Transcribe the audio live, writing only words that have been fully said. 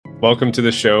Welcome to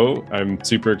the show. I'm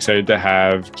super excited to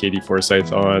have Katie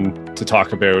Forsyth on to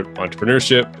talk about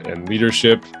entrepreneurship and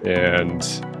leadership and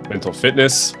mental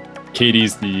fitness.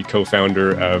 Katie's the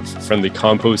co-founder of Friendly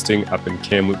Composting up in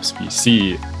Kamloops,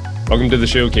 BC. Welcome to the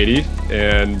show, Katie.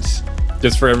 And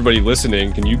just for everybody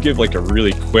listening, can you give like a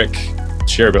really quick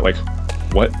share about like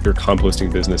what your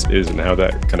composting business is and how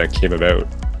that kind of came about?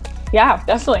 Yeah,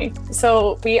 definitely.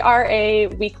 So we are a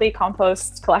weekly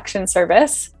compost collection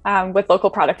service with local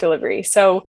product delivery.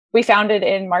 So we founded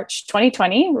in March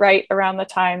 2020, right around the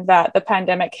time that the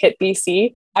pandemic hit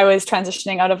BC. I was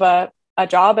transitioning out of a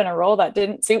job and a role that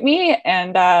didn't suit me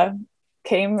and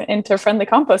came into Friendly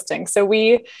Composting. So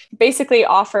we basically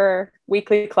offer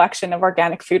weekly collection of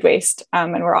organic food waste,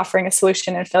 and we're offering a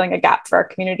solution and filling a gap for our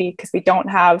community because we don't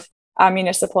have a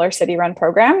municipal or city-run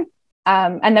program.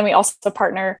 And then we also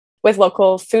partner with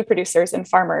local food producers and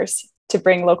farmers to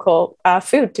bring local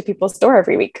food to people's door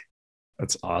every week.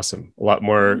 That's awesome. A lot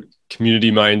more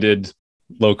community-minded,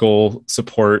 local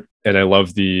support. And I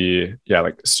love the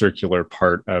circular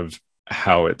part of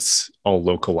how it's all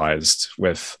localized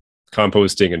with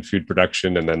composting and food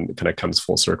production, and then it kind of comes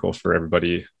full circle for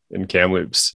everybody in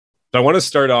Kamloops. So I want to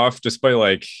start off just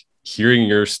by hearing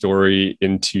your story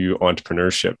into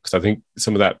entrepreneurship, because I think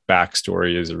some of that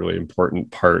backstory is a really important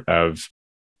part of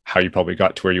how you probably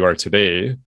got to where you are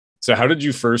today. So how did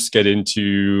you first get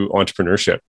into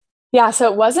entrepreneurship? Yeah,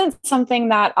 so it wasn't something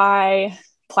that I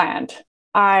planned.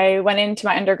 I went into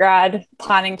my undergrad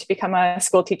planning to become a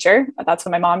school teacher. That's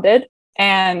what my mom did.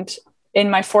 And in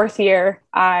my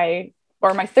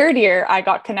my third year, I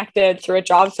got connected through a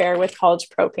job fair with College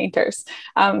Pro painters.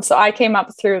 So I came up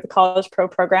through the College Pro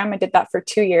program. I did that for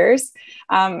 2 years.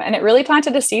 And it really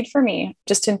planted a seed for me,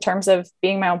 just in terms of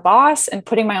being my own boss and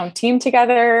putting my own team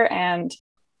together. And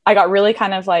I got really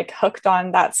kind of hooked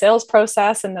on that sales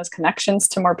process and those connections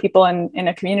to more people in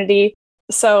a community.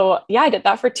 So yeah, I did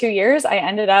that for 2 years. I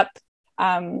ended up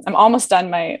I'm almost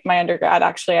done my undergrad.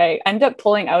 Actually, I ended up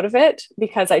pulling out of it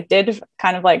because I did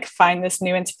kind of find this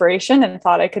new inspiration and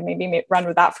thought I could maybe run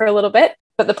with that for a little bit.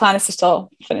 But the plan is to still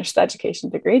finish the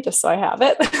education degree just so I have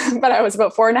it. But I was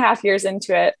about 4.5 years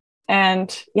into it.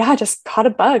 And yeah, I just caught a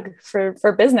bug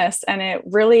for business. And it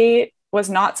really was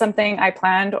not something I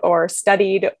planned or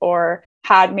studied or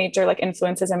had major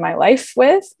influences in my life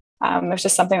with. It was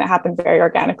just something that happened very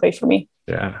organically for me.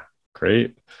 Yeah,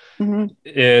 great. Mm-hmm.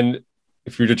 And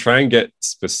if you were to try and get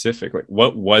specific,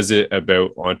 what was it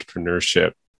about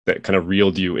entrepreneurship that kind of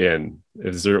reeled you in?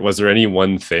 Was there any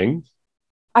one thing?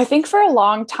 I think for a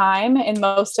long time in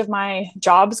most of my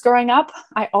jobs growing up,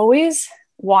 I always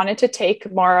wanted to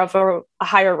take more of a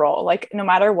higher role. No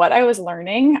matter what I was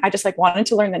learning, I just wanted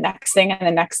to learn the next thing and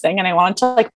the next thing. And I wanted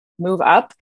to move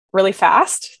up really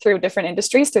fast through different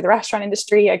industries, through the restaurant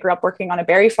industry. I grew up working on a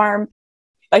berry farm.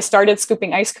 I started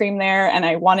scooping ice cream there, and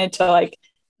I wanted to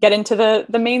get into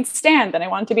the main stand. Then I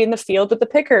wanted to be in the field with the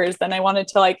pickers. Then I wanted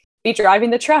to be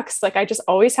driving the trucks. I just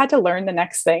always had to learn the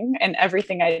next thing in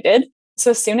everything I did.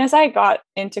 So as soon as I got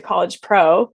into College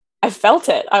Pro, I felt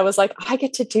it. I was like, I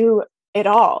get to do it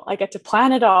all. I get to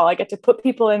plan it all. I get to put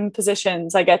people in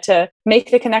positions. I get to make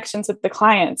the connections with the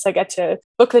clients. I get to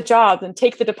book the jobs and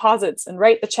take the deposits and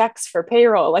write the checks for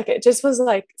payroll. It just was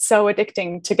so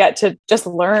addicting to get to just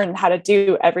learn how to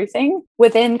do everything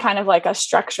within kind of a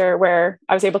structure where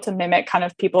I was able to mimic kind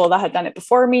of people that had done it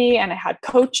before me. And I had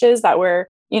coaches that were,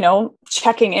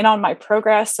 checking in on my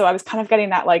progress. So I was kind of getting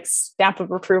that stamp of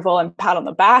approval and pat on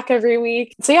the back every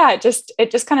week. So yeah, it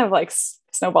just kind of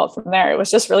snowballed from there. It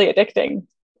was just really addicting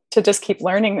to just keep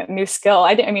learning a new skill.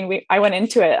 I went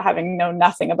into it having known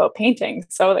nothing about painting.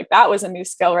 So that was a new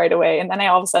skill right away. And then I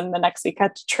all of a sudden the next week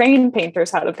had to train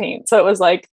painters how to paint. So it was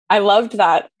I loved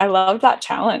that. I loved that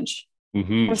challenge.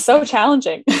 Mm-hmm. It was so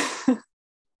challenging.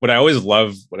 What I always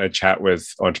love when I chat with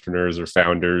entrepreneurs or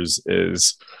founders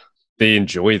is they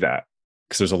enjoy that,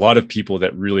 because there's a lot of people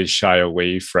that really shy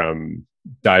away from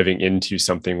diving into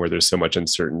something where there's so much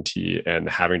uncertainty and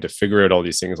having to figure out all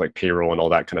these things like payroll and all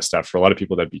that kind of stuff. For a lot of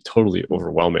people, that'd be totally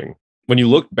overwhelming. When you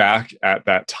look back at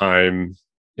that time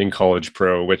in College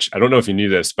Pro, which I don't know if you knew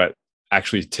this, but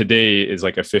actually today is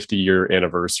a 50-year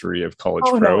anniversary of College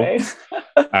Pro. No way.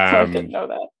 I didn't know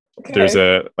that. Okay. There's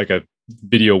a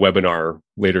video webinar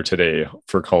later today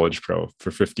for College Pro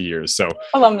for 50 years. So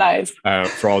alumni,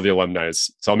 for all the alumni.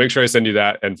 So I'll make sure I send you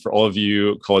that. And for all of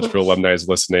you College Pro alumni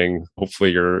listening,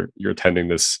 hopefully you're attending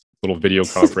this little video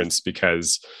conference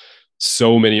because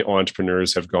so many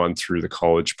entrepreneurs have gone through the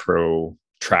College Pro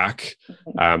track.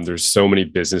 There's so many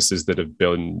businesses that have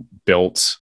been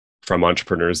built from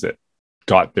entrepreneurs that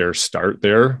got their start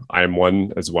there. I'm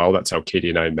one as well. That's how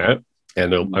Katie and I met.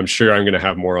 And I'm sure I'm going to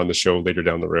have more on the show later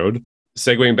down the road.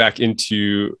 Segueing back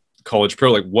into College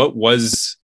Pro, like what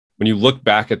was, when you look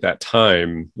back at that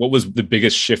time, what was the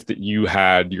biggest shift that you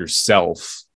had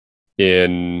yourself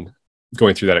in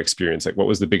going through that experience? Like what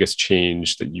was the biggest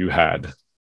change that you had?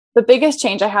 The biggest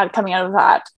change I had coming out of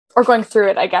that, or going through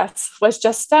it, I guess, was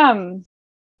just kind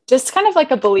of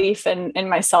like a belief in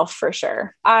myself, for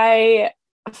sure. I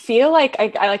feel like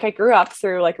I grew up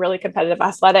through like really competitive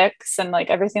athletics and like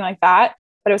everything like that,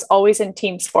 but it was always in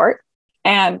team sport.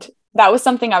 And that was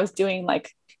something I was doing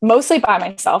like mostly by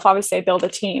myself. Obviously I build a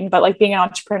team, but like being an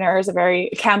entrepreneur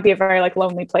it can be a very like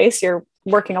lonely place. You're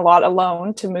working a lot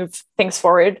alone to move things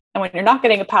forward. And when you're not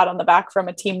getting a pat on the back from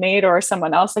a teammate or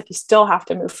someone else, like you still have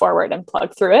to move forward and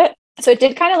plug through it. So it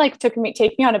did kind of like take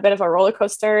me on a bit of a roller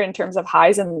coaster in terms of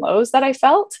highs and lows that I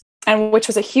felt, and which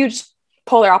was a huge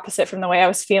polar opposite from the way I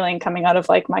was feeling coming out of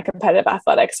like my competitive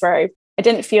athletics, where I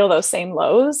didn't feel those same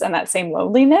lows and that same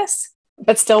loneliness,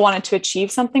 but still wanted to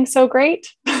achieve something so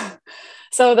great.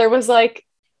 So there was like,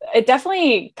 it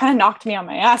definitely kind of knocked me on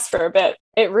my ass for a bit.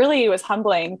 It really was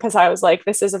humbling because I was like,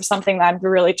 this is something that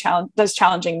really that's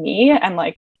challenging me and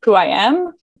like who I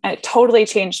am. And it totally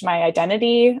changed my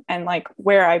identity and like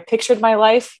where I pictured my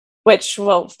life, which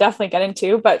we'll definitely get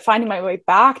into. But finding my way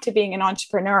back to being an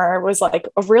entrepreneur was like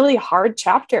a really hard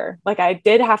chapter. Like I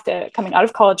did have to, coming out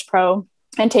of College Pro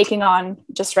and taking on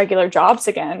just regular jobs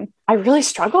again, I really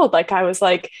struggled. Like I was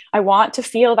like, I want to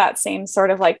feel that same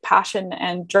sort of like passion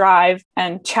and drive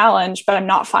and challenge, but I'm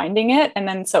not finding it. And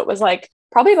then so it was like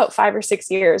probably about 5 or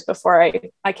 6 years before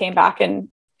I came back and,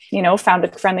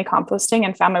 founded Friendly Composting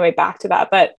and found my way back to that.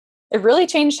 But it really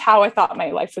changed how I thought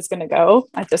my life was going to go.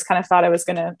 I just kind of thought I was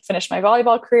going to finish my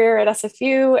volleyball career at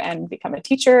SFU and become a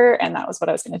teacher. And that was what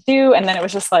I was going to do. And then it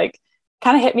was just like,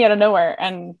 kind of hit me out of nowhere.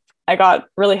 And I got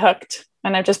really hooked.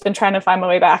 And I've just been trying to find my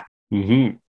way back.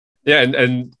 Mm-hmm. Yeah.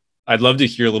 And I'd love to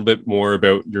hear a little bit more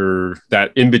about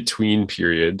that in-between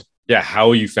period. Yeah.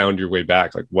 How you found your way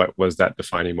back. Like what was that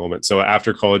defining moment? So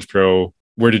after College Pro,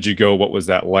 where did you go? What was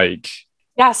that like?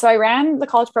 Yeah. So I ran the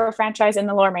College Pro franchise in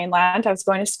the Lower Mainland. I was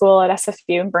going to school at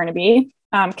SFU in Burnaby,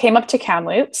 came up to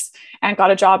Kamloops and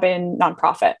got a job in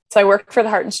nonprofit. So I worked for the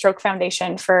Heart and Stroke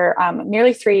Foundation for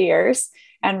nearly 3 years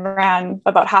and ran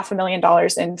about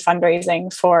 $500,000 in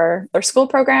fundraising for their school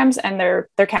programs and their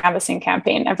canvassing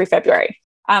campaign every February.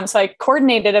 So I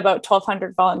coordinated about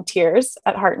 1,200 volunteers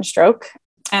at Heart and Stroke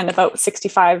and about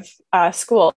 65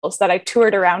 schools that I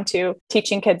toured around to,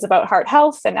 teaching kids about heart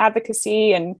health and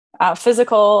advocacy and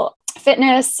physical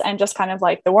fitness and just kind of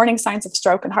like the warning signs of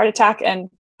stroke and heart attack. And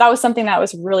that was something that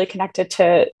was really connected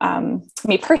to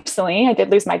me personally. I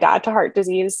did lose my dad to heart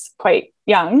disease quite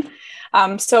young.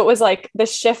 So it was like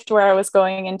this shift where I was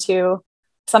going into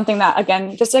something that,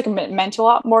 again, just like meant a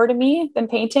lot more to me than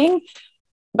painting,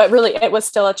 but really it was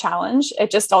still a challenge.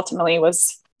 It just ultimately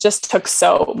just took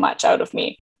so much out of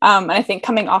me. And I think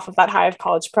coming off of that high of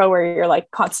College Pro, where you're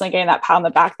like constantly getting that pat on the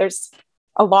back, there's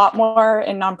a lot more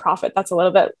in nonprofit that's a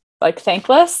little bit like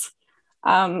thankless.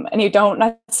 And you don't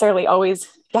necessarily always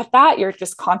get that. You're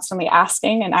just constantly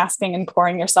asking and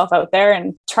pouring yourself out there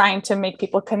and trying to make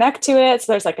people connect to it.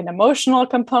 So there's like an emotional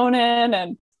component.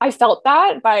 And I felt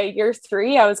that by year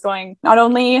 3, I was going, not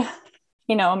only,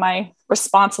 am I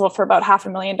responsible for about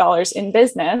 $500,000 in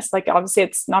business, like obviously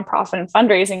it's nonprofit and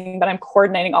fundraising, but I'm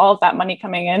coordinating all of that money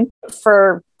coming in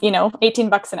for,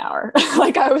 $18 an hour.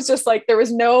 Like I was just like, there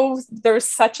was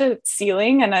such a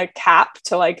ceiling and a cap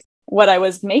to like what I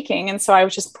was making. And so I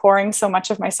was just pouring so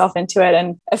much of myself into it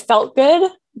and it felt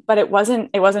good, but it wasn't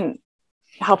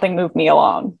helping move me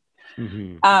along.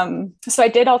 Mm-hmm. So I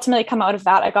did ultimately come out of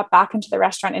that. I got back into the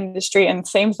restaurant industry and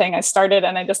same thing. I started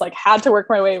and I just like had to work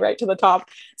my way right to the top.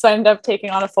 So I ended up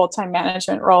taking on a full-time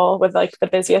management role with like the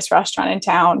busiest restaurant in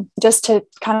town, just to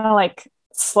kind of like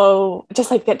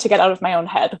get out of my own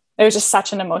head. It was just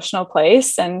such an emotional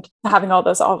place and having all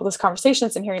those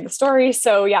conversations and hearing the story.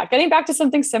 So yeah, getting back to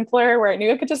something simpler where I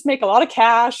knew I could just make a lot of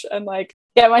cash and like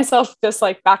get myself just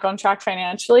like back on track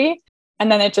financially.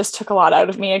 And then it just took a lot out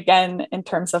of me again, in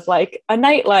terms of like a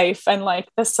nightlife and like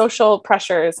the social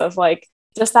pressures of like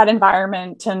just that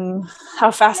environment and how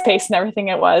fast paced and everything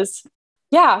it was.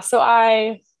 Yeah. So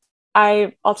I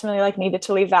ultimately like needed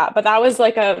to leave that, but that was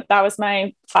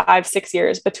my 5-6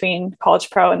 years between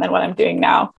College Pro and then what I'm doing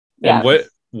now. Yeah. And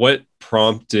what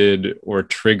prompted or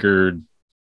triggered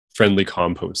Friendly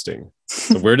Composting?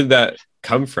 So where did that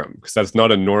come from? Because that's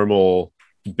not a normal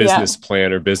business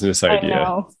plan or business idea. I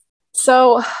know.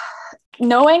 So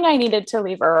knowing I needed to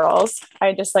leave Earls,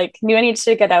 I just like knew I needed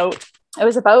to get out. It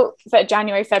was about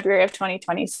January, February of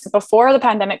 2020. So before the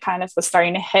pandemic kind of was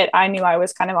starting to hit, I knew I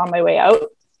was kind of on my way out.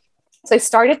 So I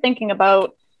started thinking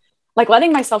about like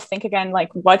letting myself think again, like,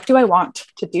 what do I want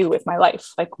to do with my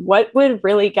life? Like, what would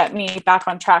really get me back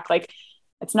on track? Like,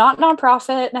 it's not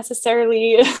nonprofit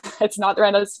necessarily. It's not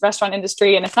the restaurant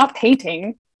industry, and it's not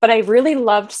painting, but I really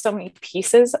loved so many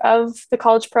pieces of the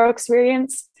College Pro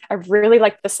experience. I really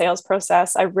liked the sales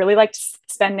process. I really liked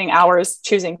spending hours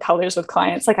choosing colors with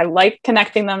clients. Like, I liked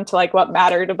connecting them to like what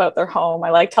mattered about their home. I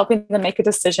liked helping them make a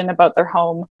decision about their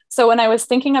home. So when I was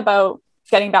thinking about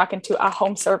getting back into a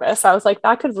home service, I was like,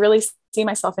 that could really see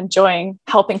myself enjoying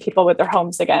helping people with their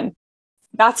homes again.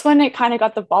 That's when it kind of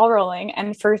got the ball rolling.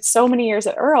 And for so many years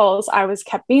at Earl's, I was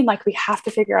kept being like, we have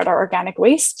to figure out our organic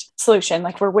waste solution.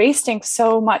 Like, we're wasting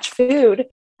so much food.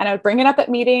 And I would bring it up at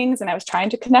meetings, and I was trying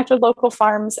to connect with local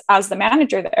farms as the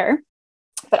manager there.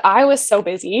 But I was so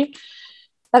busy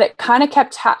that it kind of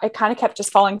kept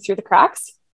just falling through the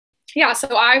cracks. Yeah. So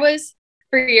I was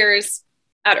for years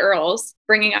at Earl's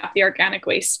bringing up the organic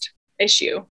waste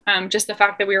issue. Just the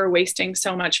fact that we were wasting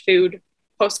so much food,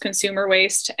 post-consumer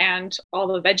waste, and all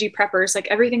the veggie preppers, like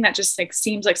everything that just like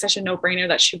seems like such a no-brainer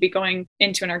that should be going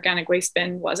into an organic waste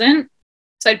bin wasn't.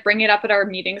 So I'd bring it up at our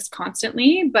meetings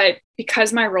constantly, but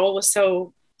because my role was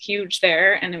so huge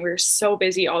there and we were so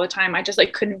busy all the time, I just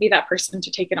like couldn't be that person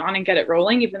to take it on and get it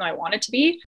rolling, even though I wanted to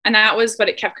be. And that was what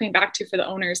it kept coming back to for the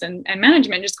owners and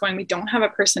management, just going, we don't have a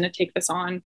person to take this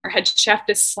on. Our head chef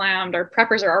is slammed. Our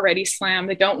preppers are already slammed.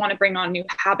 They don't want to bring on new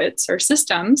habits or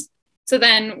systems. So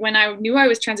then when I knew I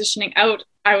was transitioning out,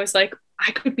 I was like,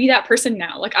 I could be that person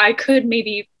now. Like, I could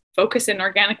maybe focus in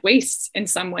organic waste in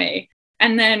some way.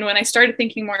 And then when I started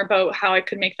thinking more about how I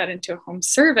could make that into a home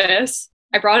service,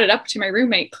 I brought it up to my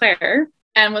roommate, Claire,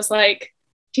 and was like,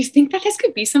 do you think that this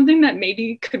could be something that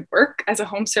maybe could work as a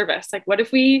home service? Like, what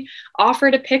if we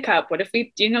offered a pickup? What if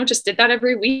we, just did that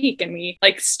every week and we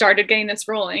like started getting this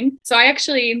rolling? So I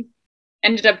actually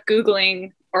ended up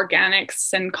Googling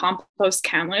organics and compost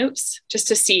Kamloops just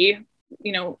to see,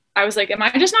 I was like, am I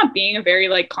just not being a very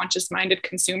like conscious minded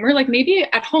consumer? Like, maybe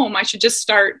at home I should just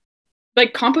start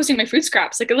like composting my food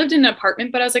scraps. Like, I lived in an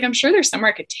apartment, but I was like, I'm sure there's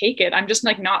somewhere I could take it. I'm just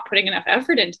like not putting enough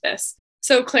effort into this.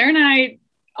 So Claire and I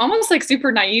almost like super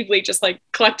naively just like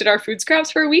collected our food scraps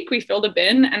for a week. We filled a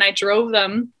bin and I drove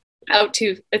them out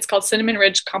to, it's called Cinnamon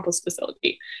Ridge Compost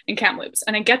Facility in Kamloops.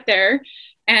 And I get there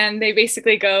and they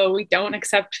basically go, we don't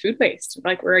accept food waste.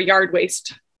 Like, we're a yard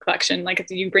waste collection. Like, if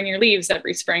you bring your leaves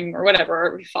every spring or whatever, or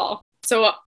every fall.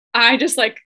 So I just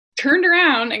like turned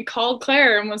around and called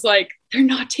Claire and was like, they're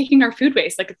not taking our food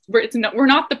waste. Like, we're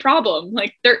not the problem.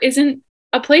 Like, there isn't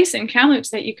a place in Kamloops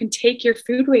that you can take your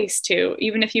food waste to,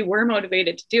 even if you were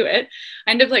motivated to do it.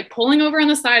 I ended up like pulling over on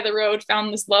the side of the road,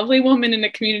 found this lovely woman in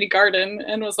a community garden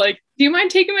and was like, do you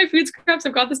mind taking my food scraps?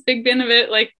 I've got this big bin of it.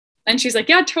 Like, and she's like,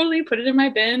 yeah, totally, put it in my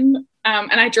bin.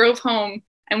 And I drove home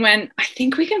and went, I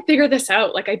think we can figure this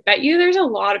out. Like, I bet you there's a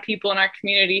lot of people in our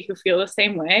community who feel the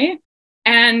same way.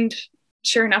 And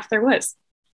sure enough, there was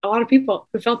a lot of people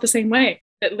who felt the same way.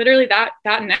 That literally that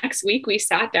next week we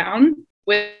sat down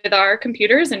with our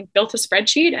computers and built a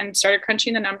spreadsheet and started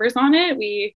crunching the numbers on it.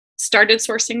 We started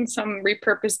sourcing some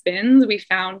repurposed bins. We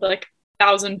found like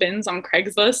 1,000 bins on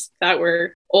Craigslist that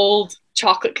were old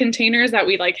chocolate containers that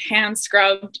we like hand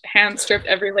stripped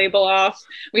every label off.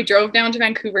 We drove down to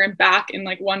Vancouver and back in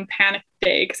like one panic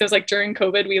day because it was like during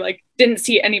COVID. We like didn't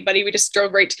see anybody. We just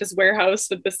drove right to this warehouse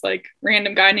with this like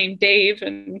random guy named Dave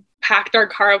and packed our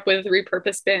car up with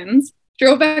repurposed bins.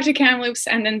 Drove back to Kamloops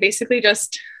and then basically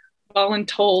just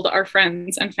told our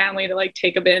friends and family to like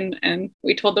take a bin, and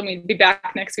we told them we'd be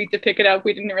back next week to pick it up.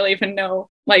 We didn't really even know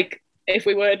like if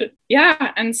we would.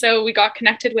 Yeah. And so we got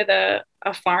connected with a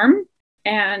farm.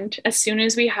 And as soon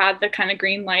as we had the kind of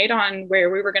green light on where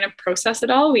we were going to process it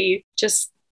all, we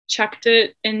just chucked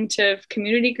it into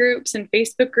community groups and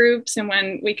Facebook groups and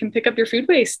when we can pick up your food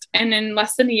waste. And in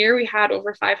less than a year, we had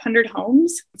over 500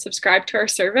 homes subscribed to our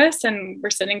service. And we're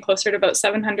sitting closer to about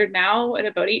 700 now at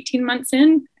about 18 months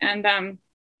in. And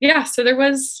so there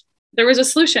was a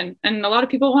solution and a lot of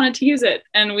people wanted to use it.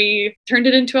 And we turned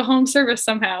it into a home service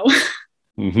somehow.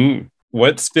 Mm-hmm.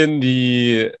 What's been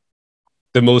the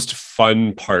most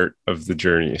fun part of the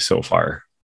journey so far?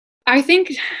 I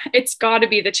think it's got to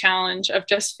be the challenge of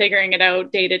just figuring it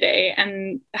out day to day,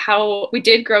 and how we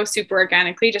did grow super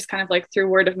organically, just kind of like through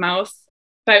word of mouth.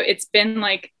 But it's been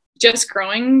like just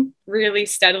growing really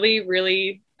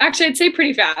steadily, actually, I'd say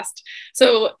pretty fast.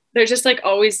 So there's just like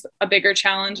always a bigger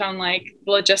challenge on like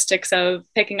the logistics of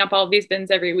picking up all of these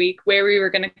bins every week, where we were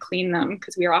going to clean them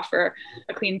because we offer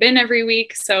a clean bin every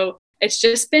week. So it's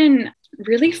just been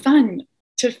really fun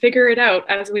to figure it out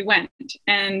as we went.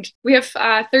 And we have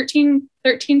 13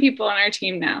 people on our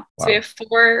team now. Wow. So we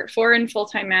have four in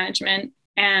full-time management.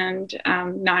 and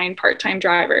 9 part-time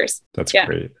drivers. That's Yeah.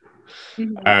 great.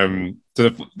 Mm-hmm. So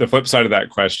the flip side of that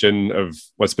question of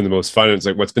what's been the most fun, it's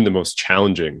like, what's been the most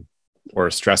challenging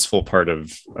or stressful part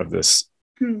of this?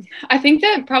 I think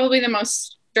that probably the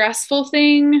most stressful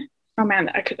thing, oh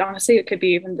man, it could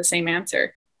be even the same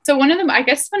answer. So one of them, I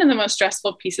guess one of the most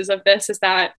stressful pieces of this is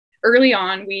that early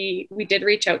on, we did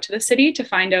reach out to the city to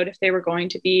find out if they were going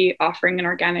to be offering an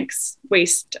organics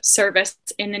waste service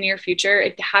in the near future.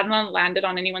 It hadn't landed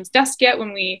on anyone's desk yet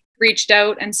when we reached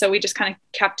out. And so we just kind of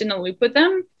kept in a loop with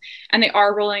them. And they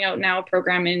are rolling out now a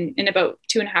program in about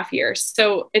 2.5 years.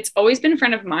 So it's always been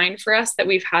front of mind for us that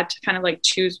we've had to kind of like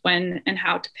choose when and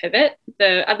how to pivot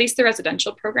at least the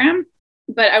residential program.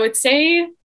 But I would say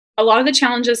a lot of the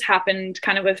challenges happened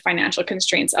kind of with financial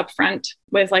constraints upfront,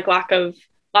 with like lack of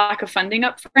funding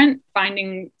upfront,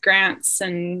 finding grants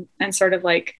and sort of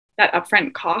like that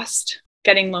upfront cost,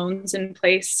 getting loans in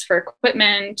place for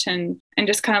equipment and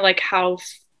just kind of like how,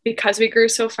 because we grew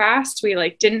so fast, we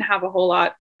like didn't have a whole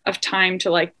lot of time to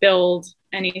like build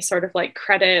any sort of like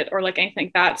credit or like anything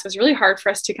like that. So it's really hard for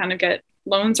us to kind of get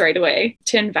loans right away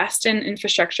to invest in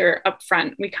infrastructure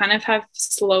upfront. We kind of have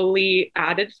slowly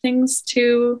added things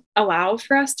to allow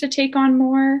for us to take on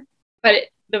more, but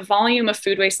the volume of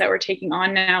food waste that we're taking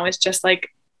on now is just like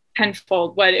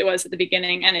tenfold what it was at the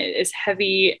beginning, and it is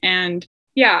heavy. And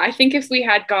yeah, I think if we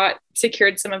had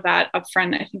secured some of that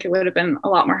upfront, I think it would have been a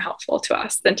lot more helpful to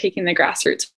us than taking the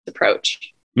grassroots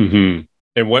approach. Mm-hmm.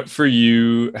 And what for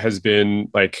you has been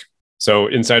like, so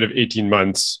inside of 18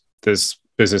 months, this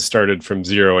business started from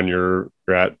zero and you're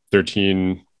at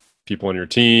 13 people on your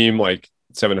team, like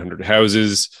 700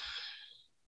 houses,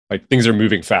 like things are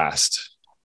moving fast.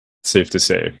 Safe to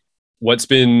say. What's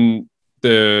been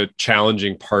the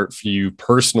challenging part for you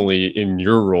personally in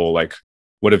your role? Like,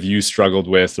 what have you struggled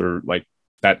with, or like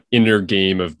that inner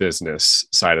game of business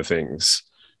side of things?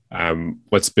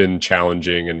 What's been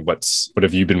challenging, and what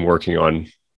have you been working on?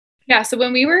 Yeah, so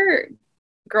when we were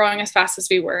growing as fast as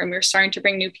we were, and we were starting to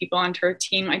bring new people onto our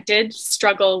team, I did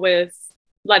struggle with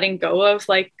letting go of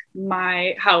like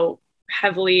how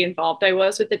heavily involved I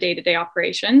was with the day-to-day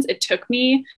operations. It took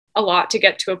me a lot to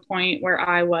get to a point where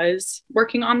I was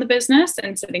working on the business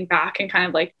and sitting back and kind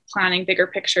of like planning bigger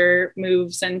picture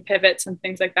moves and pivots and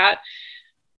things like that.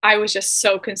 I was just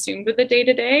so consumed with the day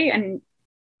to day and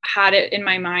had it in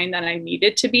my mind that I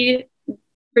needed to be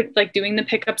like doing the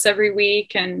pickups every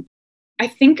week. And I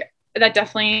think that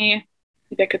definitely,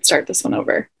 maybe I could start this one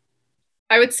over.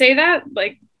 I would say that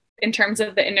like in terms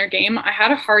of the inner game, I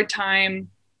had a hard time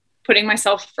putting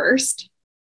myself first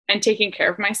and taking care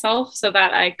of myself so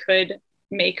that I could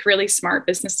make really smart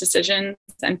business decisions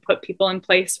and put people in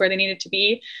place where they needed to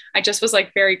be. I just was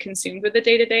like very consumed with the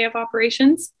day-to-day of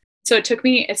operations. So it took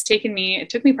me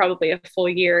probably a full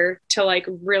year to like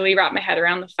really wrap my head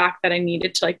around the fact that I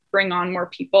needed to like bring on more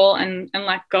people and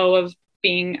let go of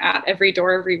being at every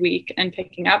door every week and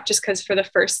picking up, just because for the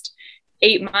first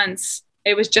 8 months,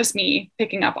 it was just me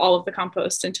picking up all of the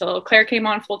compost until Claire came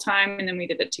on full time, and then we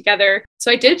did it together.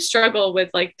 So I did struggle with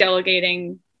like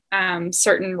delegating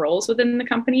certain roles within the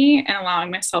company and allowing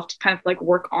myself to kind of like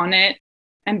work on it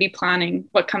and be planning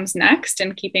what comes next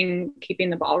and keeping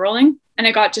the ball rolling. And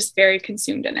I got just very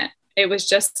consumed in it. It was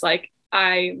just like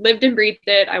I lived and breathed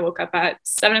it. I woke up at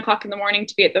 7:00 in the morning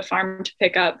to be at the farm to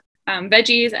pick up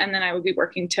veggies, and then I would be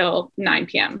working till 9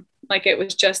 p.m. Like it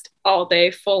was just all day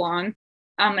full on.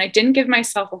 I didn't give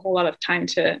myself a whole lot of time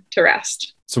to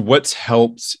rest. So what's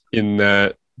helped in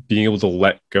that, being able to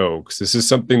let go? Because this is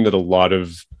something that a lot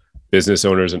of business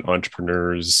owners and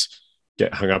entrepreneurs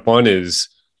get hung up on, is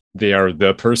they are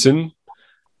the person,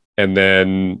 and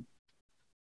then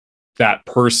that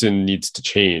person needs to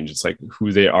change. It's like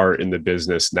who they are in the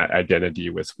business and that identity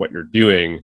with what you're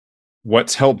doing.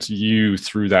 What's helped you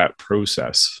through that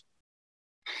process?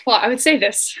 Well, I would say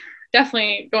this.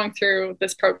 Definitely going through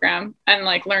this program and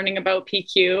like learning about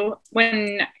PQ.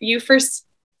 When you first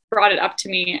brought it up to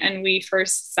me and we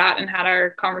first sat and had our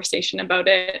conversation about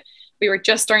it, we were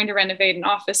just starting to renovate an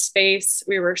office space.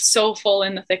 We were so full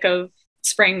in the thick of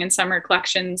spring and summer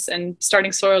collections and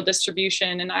starting soil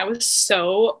distribution. And I was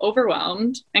so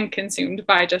overwhelmed and consumed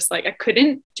by just like, I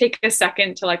couldn't take a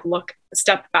second to like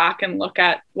step back and look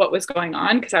at what was going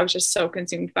on because I was just so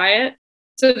consumed by it.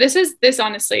 So this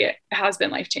honestly has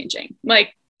been life-changing.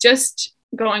 Like just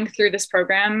going through this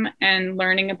program and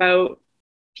learning about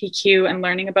PQ and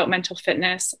learning about mental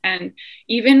fitness. And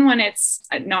even when it's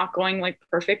not going like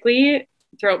perfectly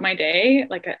throughout my day,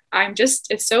 like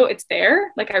it's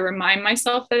there. Like I remind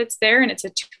myself that it's there and it's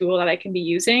a tool that I can be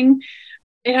using.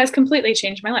 It has completely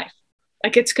changed my life.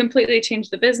 Like it's completely changed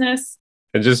the business.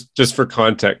 And just for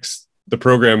context, the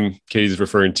program Katie's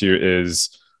referring to is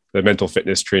the mental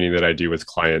fitness training that I do with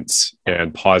clients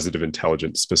and positive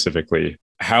intelligence specifically.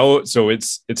 So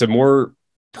it's a more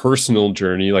personal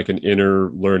journey, like an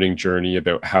inner learning journey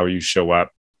about how you show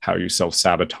up, how you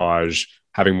self-sabotage,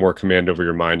 having more command over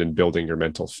your mind and building your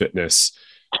mental fitness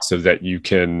so that you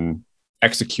can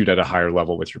execute at a higher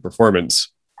level with your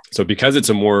performance. So because it's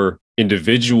a more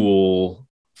individual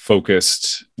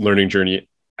focused learning journey,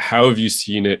 how have you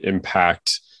seen it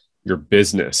impact your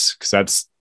business? Because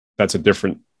that's a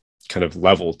different kind of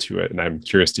level to it. And I'm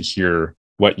curious to hear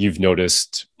what you've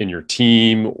noticed in your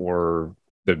team or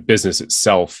the business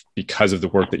itself because of the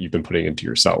work that you've been putting into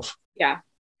yourself. Yeah.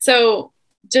 So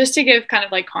just to give kind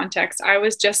of like context, I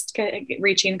was just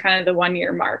reaching kind of the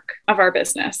 1-year mark of our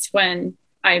business when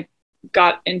I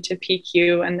got into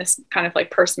PQ and this kind of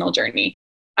like personal journey.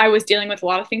 I was dealing with a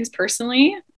lot of things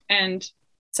personally. And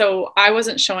so I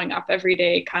wasn't showing up every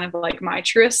day kind of like my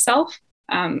truest self.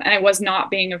 And I was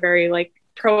not being a very like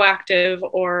proactive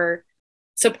or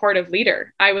supportive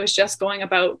leader. I was just going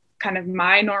about kind of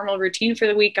my normal routine for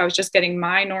the week. I was just getting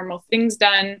my normal things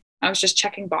done. I was just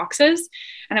checking boxes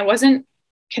and I wasn't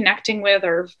connecting with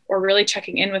or really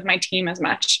checking in with my team as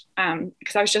much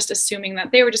because I was just assuming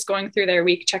that they were just going through their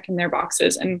week, checking their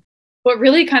boxes. And what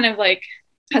really kind of like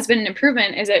has been an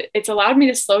improvement is it's allowed me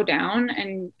to slow down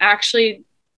and actually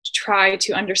try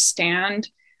to understand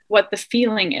what the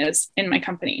feeling is in my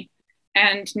company.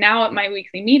 And now at my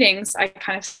weekly meetings, I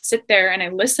kind of sit there and I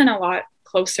listen a lot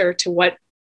closer to what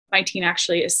my team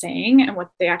actually is saying and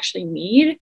what they actually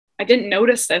need. I didn't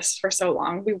notice this for so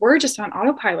long. We were just on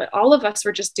autopilot. All of us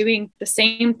were just doing the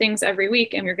same things every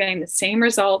week and we were getting the same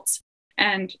results.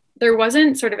 And there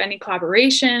wasn't sort of any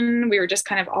collaboration. We were just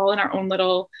kind of all in our own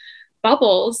little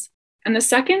bubbles. And the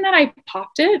second that I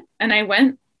popped it and I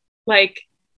went like,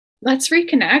 let's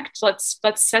reconnect. Let's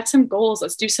set some goals.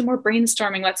 Let's do some more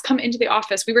brainstorming. Let's come into the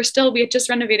office. We had just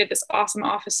renovated this awesome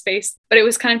office space, but it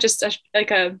was kind of just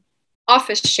like a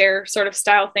office share sort of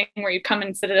style thing where you come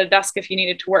and sit at a desk if you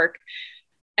needed to work.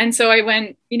 And so I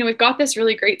went, we've got this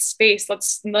really great space.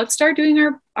 Let's start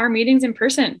doing our meetings in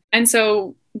person. And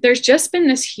so there's just been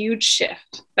this huge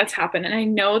shift that's happened. And I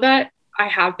know that I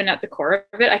have been at the core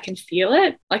of it. I can feel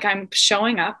it. Like I'm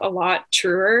showing up a lot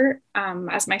truer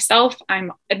as myself.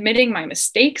 I'm admitting my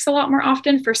mistakes a lot more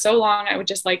often. For so long, I would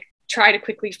just like try to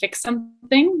quickly fix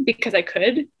something because I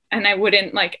could. And I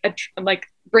wouldn't like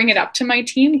bring it up to my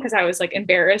team because I was like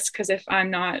embarrassed because if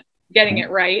I'm not getting it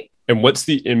right. And what's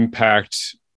the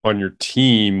impact on your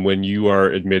team when you are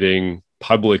admitting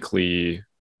publicly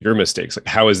your mistakes? Like,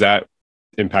 how has that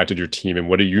impacted your team and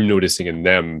what are you noticing in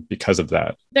them because of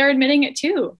that? They're admitting it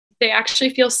too. They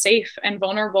actually feel safe and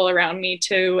vulnerable around me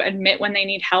to admit when they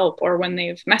need help or when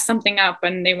they've messed something up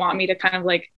and they want me to kind of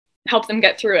like help them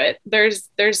get through it. There's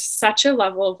such a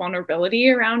level of vulnerability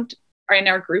around in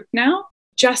our group now,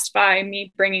 just by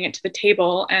me bringing it to the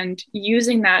table and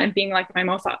using that and being like my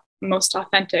most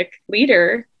authentic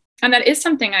leader. And that is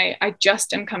something I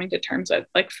just am coming to terms with.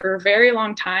 Like for a very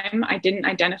long time, I didn't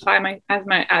identify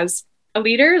as a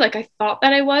leader. Like I thought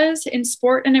that I was in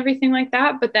sport and everything like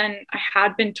that. But then I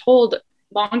had been told a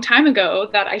long time ago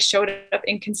that I showed up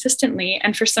inconsistently.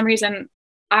 And for some reason,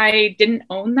 I didn't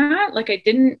own that. Like I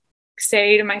didn't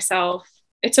say to myself,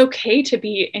 it's okay to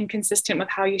be inconsistent with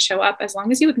how you show up as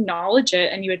long as you acknowledge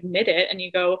it and you admit it and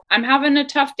you go, I'm having a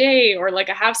tough day or like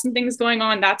I have some things going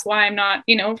on. That's why I'm not,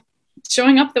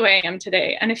 showing up the way I am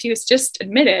today. And if you just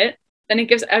admit it, then it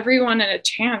gives everyone a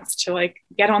chance to like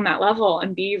get on that level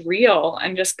and be real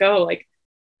and just go like,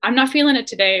 I'm not feeling it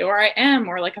today, or I am,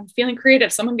 or like I'm feeling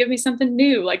creative. Someone give me something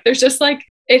new. Like there's just like,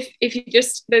 if you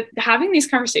just having these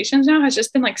conversations now has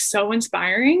just been like so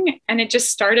inspiring. And it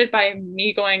just started by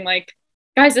me going like,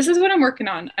 guys, this is what I'm working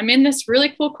on. I'm in this really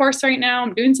cool course right now.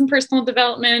 I'm doing some personal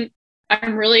development.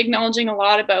 I'm really acknowledging a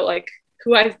lot about like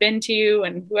who I've been to you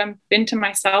and who I've been to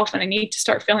myself. And I need to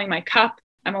start filling my cup.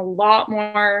 I'm a lot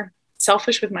more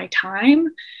selfish with my time.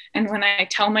 And when I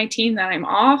tell my team that I'm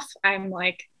off, I'm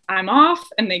like, I'm off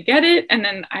and they get it. And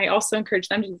then I also encourage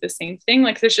them to do the same thing.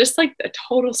 Like there's just like a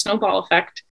total snowball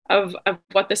effect of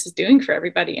what this is doing for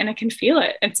everybody. And I can feel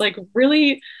it. It's like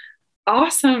really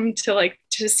awesome to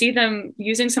see them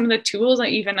using some of the tools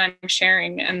I'm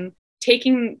sharing and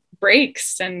taking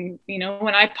breaks. And,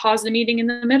 when I pause the meeting in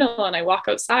the middle and I walk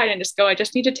outside and just go, I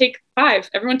just need to take 5,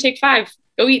 everyone take 5,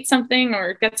 go eat something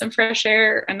or get some fresh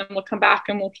air. And then we'll come back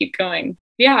and we'll keep going.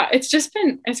 Yeah. It's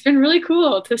been really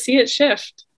cool to see it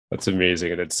shift. That's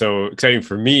amazing. And it's so exciting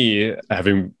for me,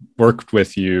 having worked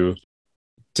with you,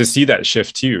 to see that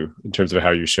shift too, in terms of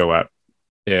how you show up.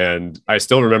 And I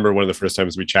still remember one of the first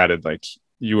times we chatted, like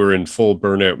you were in full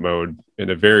burnout mode in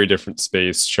a very different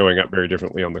space, showing up very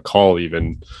differently on the call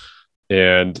even.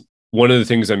 And one of the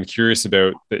things I'm curious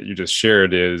about that you just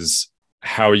shared is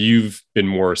how you've been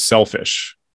more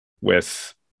selfish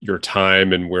with your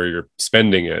time and where you're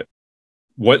spending it.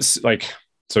 What's like,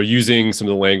 so using some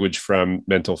of the language from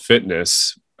mental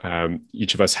fitness,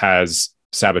 each of us has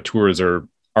saboteurs or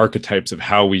archetypes of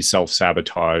how we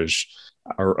self-sabotage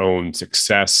our own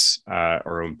success,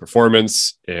 our own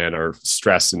performance, and our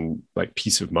stress and like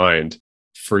peace of mind.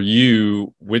 For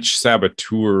you, which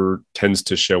saboteur tends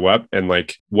to show up, and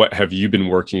like what have you been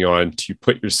working on to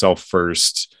put yourself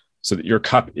first so that your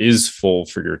cup is full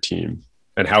for your team?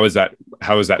 And how is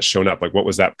that shown up? Like, what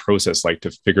was that process like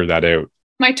to figure that out?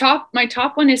 My top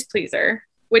one is pleaser,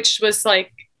 which was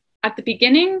like at the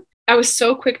beginning, I was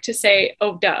so quick to say,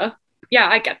 oh, duh. Yeah,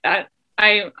 I get that.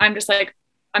 I'm just like,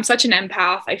 I'm such an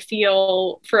empath. I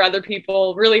feel for other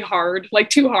people really hard, like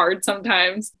too hard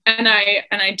sometimes. And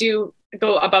I do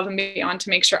go above and beyond to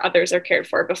make sure others are cared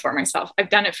for before myself. I've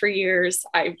done it for years.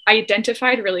 I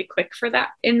identified really quick for that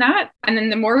in that. And then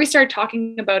the more we started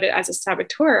talking about it as a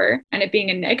saboteur and it being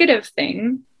a negative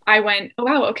thing, I went, oh,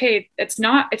 wow, okay, it's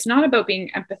not about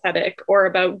being empathetic or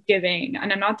about giving.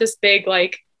 And I'm not this big,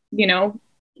 like,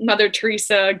 Mother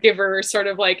Teresa giver, sort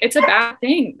of like, it's a bad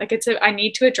thing. Like I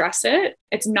need to address it.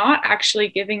 It's not actually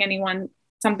giving anyone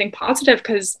something positive,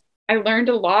 because I learned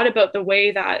a lot about the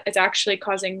way that it's actually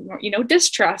causing,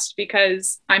 distrust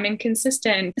because I'm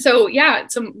inconsistent. So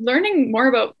learning more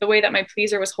about the way that my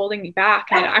pleaser was holding me back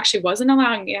and it actually wasn't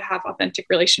allowing me to have authentic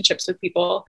relationships with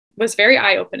people was very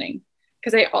eye-opening,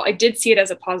 because I did see it as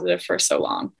a positive for so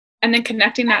long. And then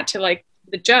connecting that to like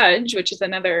the judge, which is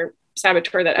another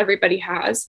saboteur that everybody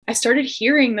has, I started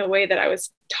hearing the way that I was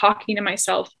talking to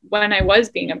myself when I was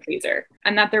being a pleaser,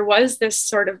 and that there was this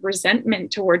sort of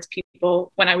resentment towards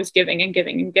people when I was giving and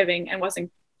giving and giving and wasn't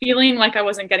feeling like I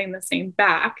wasn't getting the same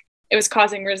back. It was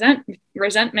causing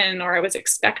resentment, or I was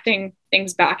expecting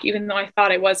things back, even though I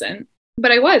thought I wasn't.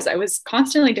 But I was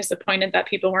constantly disappointed that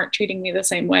people weren't treating me the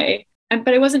same way.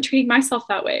 But I wasn't treating myself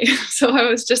that way. So I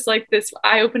was just like this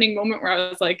eye-opening moment where I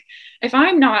was like, if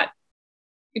I'm not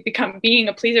being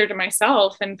a pleaser to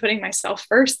myself and putting myself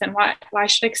first, then why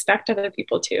should I expect other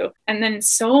people to? And then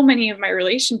so many of my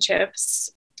relationships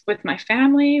with my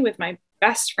family, with my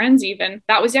best friends, even,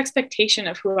 that was the expectation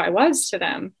of who I was to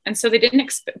them. And so they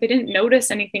didn't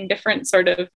notice anything different, sort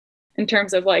of in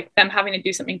terms of like them having to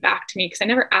do something back to me, because I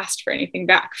never asked for anything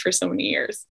back for so many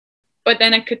years. But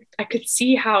then I could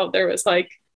see how there was like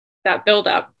that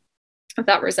buildup of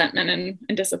that resentment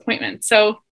and disappointment.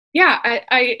 So yeah,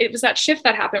 it was that shift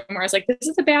that happened where I was like, this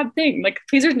is a bad thing. Like,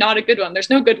 pleaser's not a good one. There's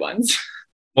no good ones.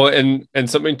 Well, and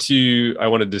something I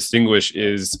want to distinguish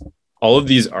is all of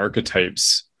these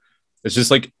archetypes. It's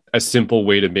just like a simple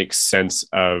way to make sense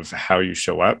of how you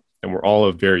show up. And we're all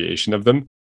a variation of them,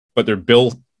 but they're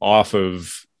built off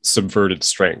of subverted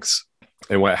strengths.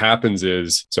 And what happens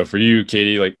is, so for you,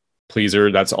 Katie, like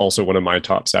pleaser, that's also one of my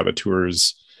top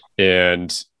saboteurs.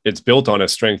 And it's built on a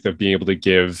strength of being able to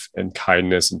give and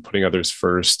kindness and putting others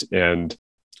first and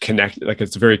connect. Like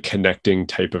it's a very connecting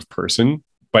type of person,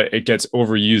 but it gets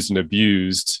overused and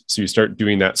abused. So you start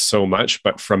doing that so much,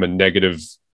 but from a negative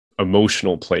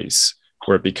emotional place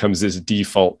where it becomes this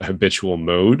default habitual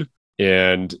mode.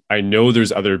 And I know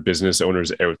there's other business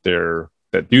owners out there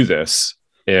that do this,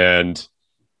 and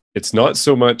it's not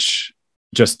so much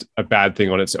just a bad thing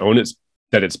on its own. It's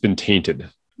that it's been tainted.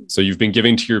 So you've been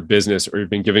giving to your business or you've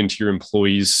been giving to your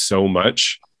employees so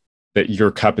much that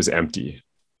your cup is empty.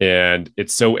 And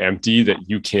it's so empty that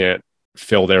you can't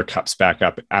fill their cups back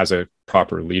up as a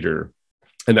proper leader.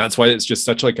 And that's why it's just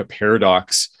such like a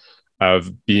paradox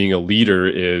of being a leader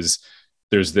is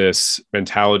there's this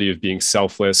mentality of being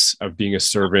selfless, of being a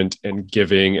servant and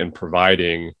giving and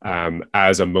providing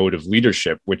as a mode of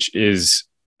leadership, which is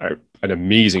an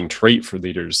amazing trait for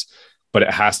leaders. But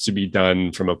it has to be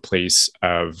done from a place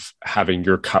of having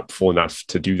your cup full enough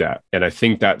to do that. And I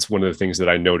think that's one of the things that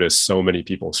I notice so many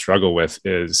people struggle with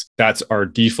is that's our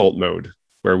default mode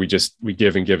where we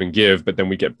give and give and give, but then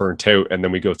we get burnt out. And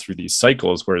then we go through these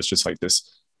cycles where it's just like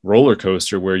this roller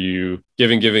coaster where you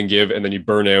give and give and give, and then you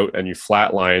burn out and you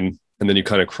flatline, and then you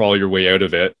kind of crawl your way out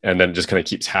of it. And then it just kind of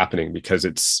keeps happening because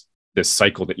it's this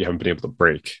cycle that you haven't been able to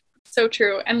break. So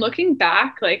true. And looking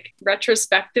back, like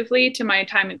retrospectively to my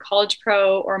time in college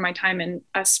pro or my time in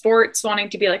sports, wanting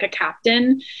to be like a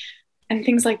captain and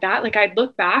things like that, like I'd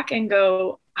look back and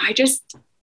go,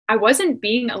 I wasn't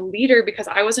being a leader because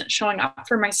I wasn't showing up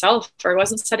for myself, or I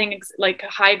wasn't setting like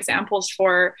high examples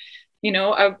for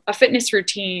a fitness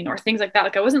routine or things like that.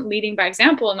 Like I wasn't leading by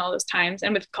example in all those times.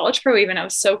 And with College Pro, even I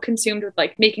was so consumed with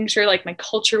like making sure like my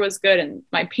culture was good and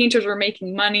my painters were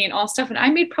making money and all stuff. And I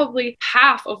made probably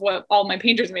half of what all my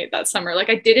painters made that summer. Like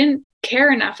I didn't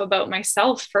care enough about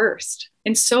myself first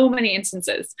in so many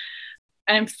instances.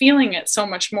 And I'm feeling it so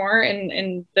much more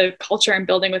in the culture I'm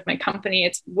building with my company.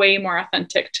 It's way more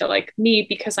authentic to like me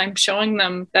because I'm showing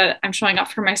them that I'm showing up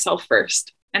for myself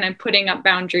first and I'm putting up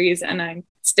boundaries and I'm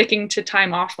sticking to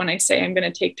time off when I say I'm going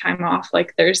to take time off.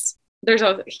 Like there's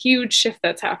a huge shift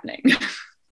that's happening.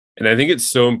 And I think it's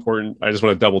so important. I just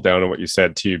want to double down on what you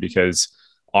said too, because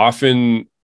often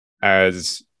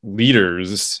as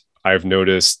leaders, I've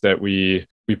noticed that we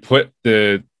put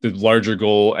the larger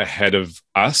goal ahead of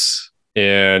us,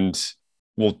 and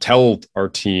we'll tell our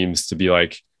teams to be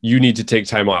like, you need to take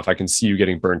time off. I can see you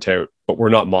getting burnt out, but we're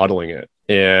not modeling it.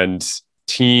 And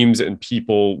teams and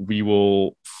people, we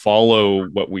will follow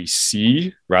what we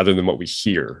see rather than what we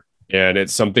hear. And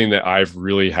it's something that I've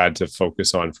really had to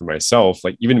focus on for myself.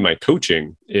 Like even in my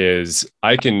coaching is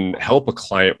I can help a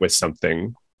client with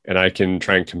something and I can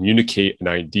try and communicate an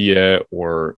idea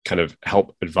or kind of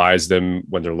help advise them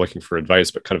when they're looking for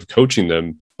advice, but kind of coaching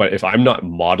them. But if I'm not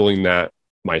modeling that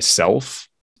myself,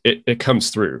 it comes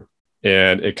through,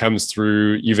 and it comes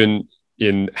through even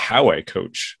in how I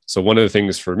coach. So one of the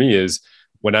things for me is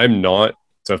when I'm not,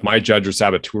 so if my judge or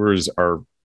saboteurs are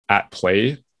at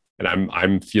play and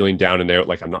I'm feeling down and out,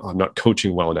 like I'm not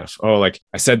coaching well enough. Oh, like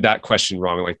I said that question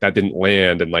wrong, like that didn't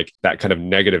land. And like that kind of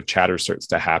negative chatter starts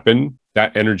to happen.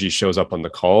 That energy shows up on the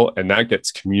call and that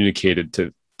gets communicated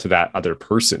to that other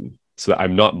person so that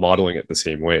I'm not modeling it the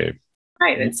same way.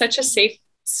 Right. It's such a safe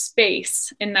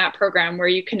space in that program where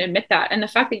you can admit that. And the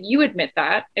fact that you admit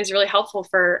that is really helpful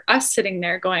for us sitting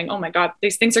there going, oh my God,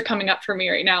 these things are coming up for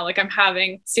me right now. Like I'm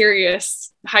having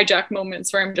serious hijack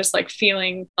moments where I'm just like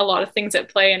feeling a lot of things at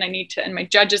play and and my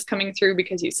judge is coming through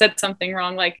because you said something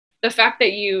wrong. Like the fact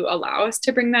that you allow us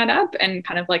to bring that up and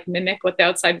kind of like mimic what the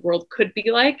outside world could be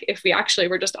like if we actually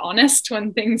were just honest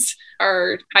when things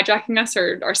are hijacking us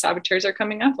or our saboteurs are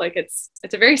coming up, like it's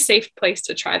a very safe place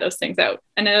to try those things out.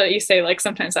 I know that you say like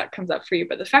sometimes that comes up for you,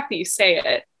 but the fact that you say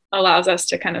it allows us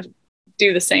to kind of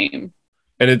do the same.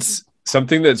 And it's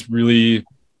something that's really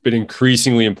been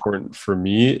increasingly important for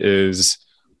me is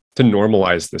to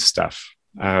normalize this stuff.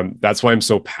 That's why I'm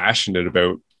so passionate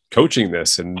about coaching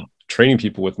this and training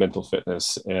people with mental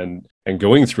fitness and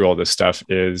going through all this stuff.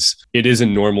 Is it is a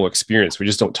normal experience. We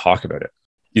just don't talk about it.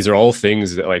 These are all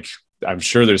things that like, I'm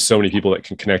sure there's so many people that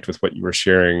can connect with what you were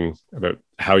sharing about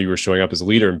how you were showing up as a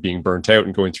leader and being burnt out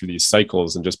and going through these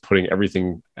cycles and just putting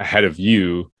everything ahead of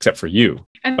you except for you.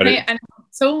 And and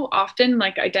so often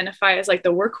like identify as like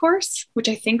the workhorse, which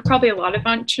I think probably a lot of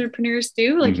entrepreneurs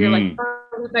do. Like you're like,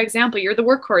 for example, you're the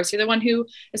workhorse. You're the one who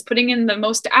is putting in the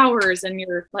most hours and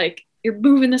you're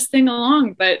moving this thing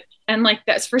along. And like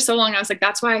that's for so long, I was like,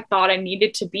 that's why I thought I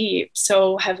needed to be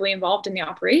so heavily involved in the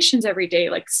operations every day,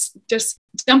 like just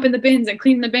dumping the bins and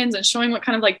cleaning the bins and showing what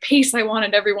kind of like pace I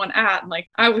wanted everyone at. And like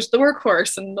I was the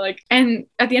workhorse. And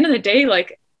at the end of the day,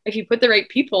 like if you put the right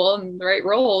people in the right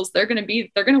roles, they're going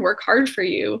to work hard for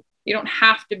you. You don't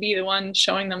have to be the one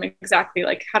showing them exactly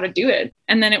like how to do it.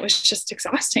 And then it was just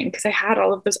exhausting because I had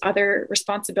all of those other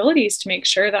responsibilities to make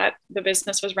sure that the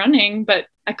business was running, but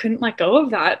I couldn't let go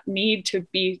of that need to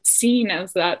be seen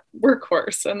as that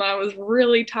workhorse. And I was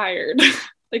really tired,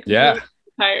 really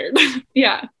tired.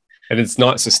 Yeah. And it's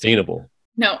not sustainable.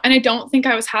 No. And I don't think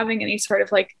I was having any sort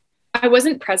of like, I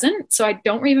wasn't present. So I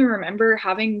don't even remember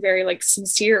having very like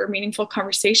sincere or meaningful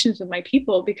conversations with my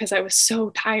people because I was so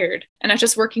tired and I was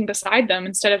just working beside them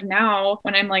instead of now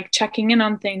when I'm like checking in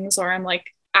on things or I'm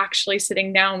like actually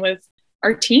sitting down with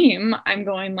our team, I'm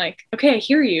going like, okay, I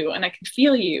hear you and I can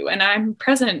feel you and I'm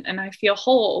present and I feel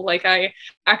whole. Like I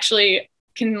actually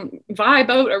can vibe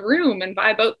out a room and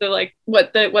vibe out the like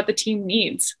what the team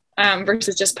needs.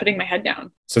 Versus just putting my head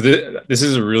down. So this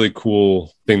is a really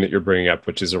cool thing that you're bringing up,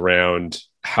 which is around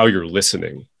how you're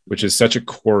listening, which is such a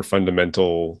core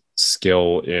fundamental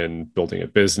skill in building a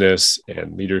business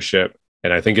and leadership.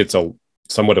 And I think it's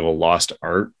somewhat of a lost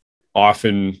art.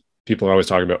 Often people are always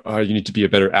talking about, oh, you need to be a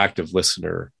better active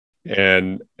listener.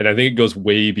 And I think it goes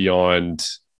way beyond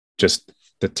just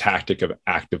the tactic of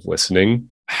active listening.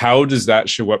 How does that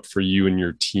show up for you in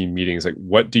your team meetings? Like,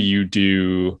 what do you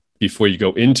do before you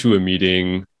go into a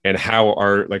meeting, and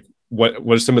what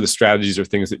are some of the strategies or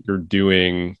things that you're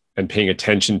doing and paying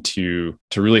attention to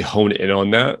really hone in on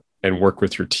that and work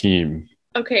with your team?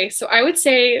 Okay. So I would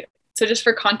say, so just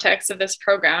for context of this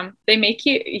program, you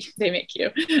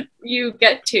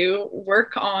get to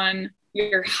work on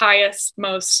your highest,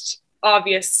 most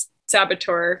obvious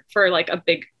saboteur for like a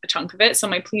big chunk of it. So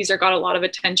my pleaser got a lot of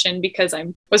attention because I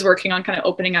was working on kind of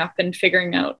opening up and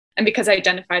figuring out. And because I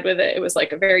identified with it, it was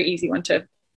like a very easy one to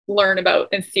learn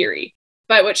about in theory.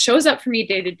 But what shows up for me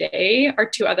day to day are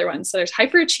two other ones. So there's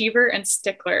hyperachiever and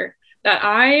stickler that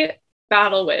I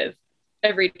battle with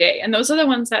every day. And those are the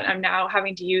ones that I'm now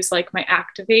having to use like my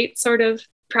activate sort of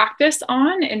practice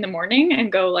on in the morning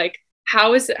and go like,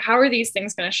 how are these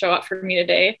things going to show up for me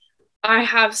today? I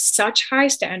have such high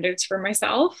standards for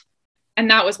myself. And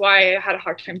that was why I had a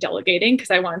hard time delegating,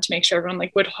 because I wanted to make sure everyone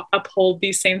like would uphold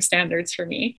these same standards for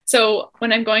me. So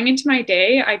when I'm going into my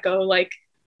day, I go like,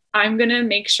 I'm going to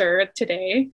make sure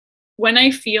today when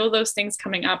I feel those things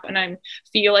coming up and I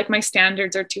feel like my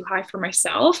standards are too high for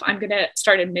myself, I'm going to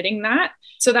start admitting that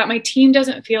so that my team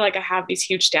doesn't feel like I have these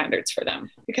huge standards for them,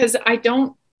 because I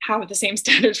don't have the same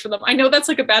standards for them. I know that's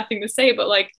like a bad thing to say, but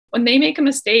like when they make a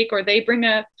mistake or they bring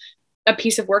a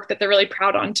piece of work that they're really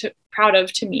proud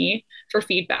of to me for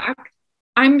feedback,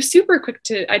 I'm super quick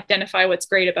to identify what's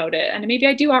great about it. And maybe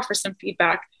I do offer some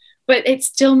feedback, but it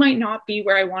still might not be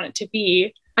where I want it to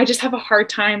be. I just have a hard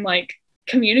time like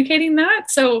communicating that.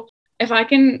 So if I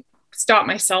can stop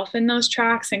myself in those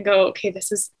tracks and go, okay,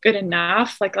 this is good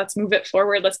enough. Like, let's move it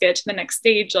forward. Let's get to the next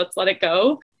stage. Let's let it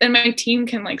go. Then my team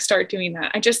can like start doing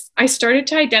that. I started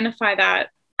to identify that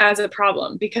as a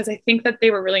problem because I think that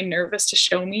they were really nervous to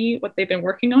show me what they've been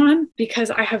working on because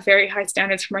I have very high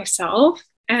standards for myself.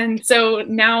 And so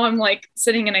now I'm like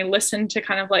sitting and I listen to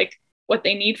kind of like what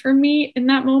they need from me in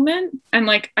that moment. And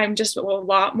like, I'm just a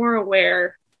lot more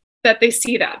aware that they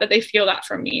see that they feel that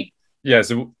from me. Yeah.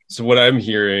 So what I'm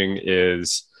hearing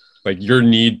is like your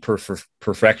need for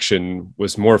perfection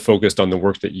was more focused on the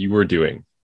work that you were doing.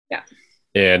 Yeah.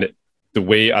 And the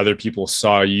way other people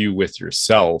saw you with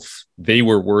yourself, they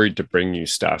were worried to bring you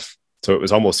stuff. So it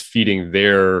was almost feeding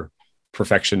their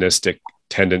perfectionistic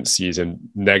tendencies and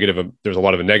negative. There's a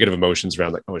lot of negative emotions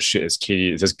around like, oh shit, is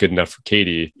this good enough for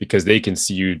Katie? Because they can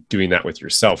see you doing that with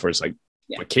yourself. Where it's like,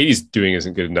 what Katie's doing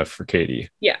isn't good enough for Katie.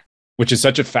 Yeah. Which is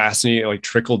such a fascinating like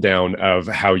trickle down of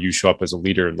how you show up as a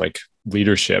leader and like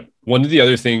leadership. One of the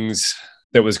other things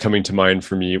that was coming to mind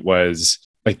for me was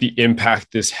like the impact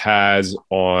this has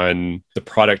on the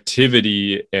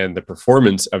productivity and the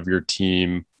performance of your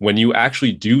team when you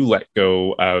actually do let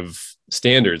go of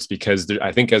standards. Because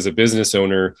I think as a business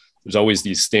owner, there's always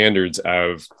these standards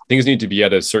of things need to be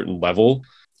at a certain level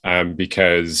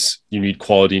because you need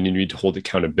quality and you need to hold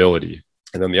accountability.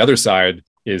 And on the other side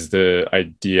is the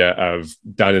idea of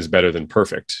done is better than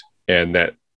perfect, and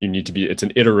that you need to be, it's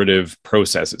an iterative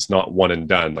process. It's not one and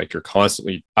done. Like you're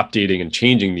constantly updating and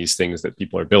changing these things that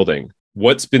people are building.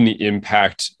 What's been the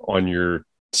impact on your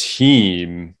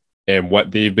team and what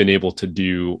they've been able to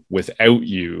do without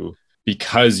you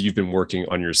because you've been working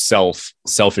on yourself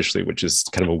selfishly, which is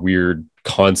kind of a weird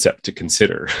concept to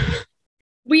consider.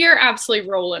 We are absolutely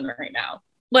rolling right now.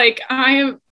 Like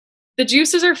the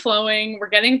juices are flowing. We're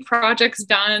getting projects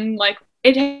done. Like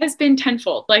it has been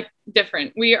tenfold, like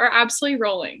different. We are absolutely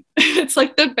rolling. It's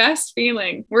like the best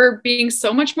feeling. We're being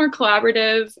so much more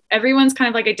collaborative. Everyone's kind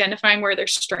of like identifying where their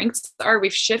strengths are.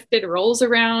 We've shifted roles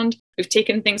around. We've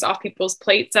taken things off people's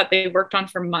plates that they worked on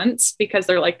for months because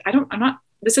they're like,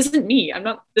 this isn't me.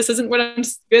 This isn't what I'm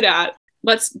good at.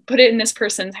 Let's put it in this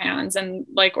person's hands, and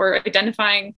like, or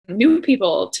identifying new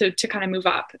people to kind of move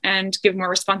up and give more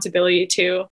responsibility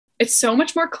to. It's so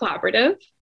much more collaborative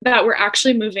that we're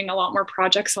actually moving a lot more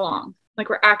projects along. Like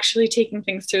we're actually taking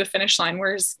things to the finish line.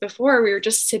 Whereas before we were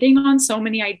just sitting on so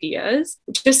many ideas,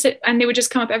 and they would just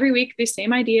come up every week, the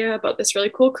same idea about this really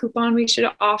cool coupon we should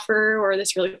offer, or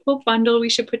this really cool bundle we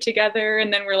should put together.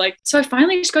 And then we're like, so I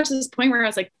finally just got to this point where I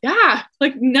was like, yeah,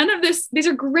 like none of this, these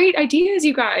are great ideas,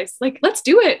 you guys. Like, let's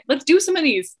do it. Let's do some of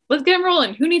these. Let's get them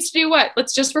rolling. Who needs to do what?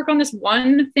 Let's just work on this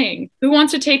one thing. Who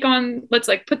wants to take on, let's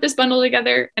like put this bundle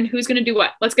together, and who's going to do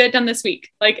what? Let's get it done this week.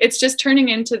 Like, it's just turning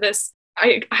into this.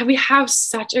 We have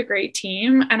such a great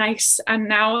team, and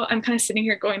now I'm kind of sitting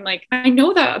here going like, I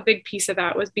know that a big piece of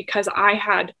that was because I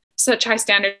had such high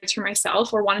standards for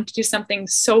myself, or wanted to do something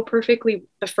so perfectly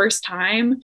the first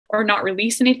time, or not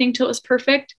release anything till it was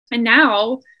perfect. And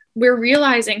now we're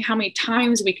realizing how many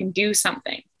times we can do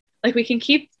something. Like we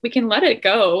can let it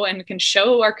go, and we can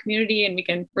show our community, and we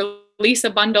can release a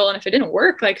bundle. And if it didn't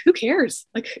work, like who cares?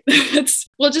 Like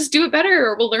we'll just do it better,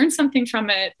 or we'll learn something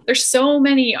from it. There's so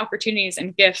many opportunities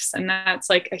and gifts. And that's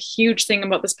like a huge thing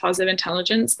about this positive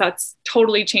intelligence that's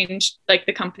totally changed like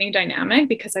the company dynamic,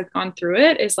 because I've gone through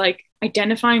it, is like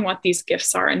identifying what these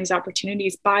gifts are and these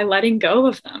opportunities by letting go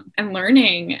of them and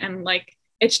learning. And like,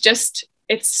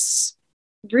 it's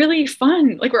really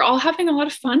fun. Like we're all having a lot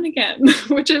of fun again,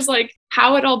 which is like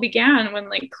how it all began when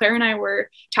like Claire and I were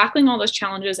tackling all those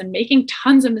challenges and making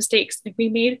tons of mistakes. Like we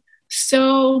made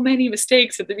so many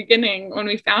mistakes at the beginning when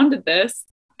we founded this.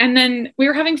 And then we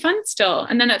were having fun still.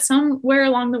 And then at somewhere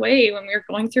along the way, when we were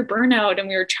going through burnout and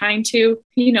we were trying to,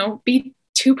 be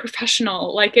too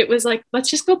professional, like it was like, let's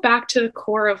just go back to the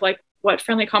core of like what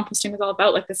friendly composting was all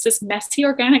about. Like this messy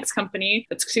organics company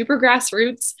that's super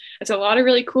grassroots. It's a lot of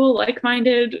really cool,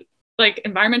 like-minded, like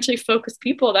environmentally focused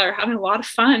people that are having a lot of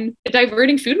fun at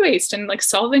diverting food waste and like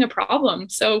solving a problem.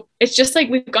 So it's just like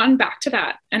we've gone back to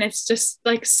that, and it's just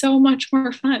like so much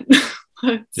more fun.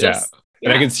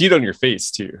 And I can see it on your face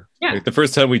too. Yeah. Like the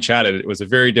first time we chatted, it was a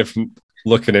very different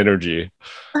look and energy.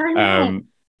 I know.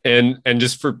 And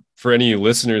just for any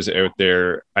listeners out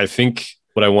there, I think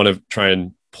what I want to try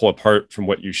and pull apart from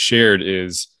what you shared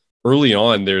is early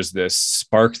on, there's this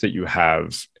spark that you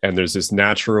have, and there's this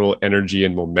natural energy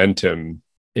and momentum,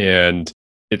 and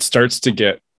it starts to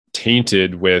get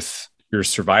tainted with your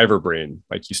survivor brain.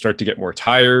 Like you start to get more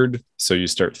tired. So you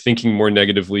start thinking more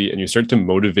negatively, and you start to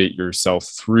motivate yourself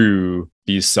through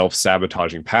these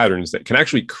self-sabotaging patterns that can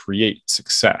actually create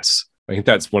success. I think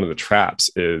that's one of the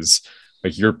traps is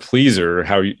like your pleaser,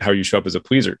 how you show up as a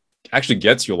pleaser actually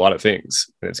gets you a lot of things,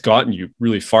 and it's gotten you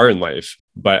really far in life.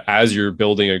 But as you're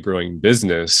building a growing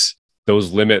business,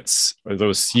 those limits or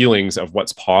those ceilings of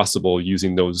what's possible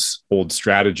using those old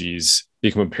strategies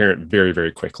become apparent very,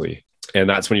 very quickly. And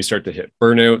that's when you start to hit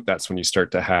burnout. That's when you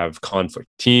start to have conflict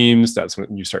teams. That's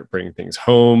when you start bringing things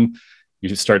home.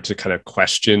 You start to kind of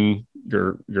question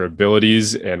your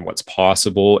abilities and what's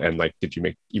possible. And like, did you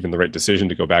make even the right decision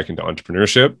to go back into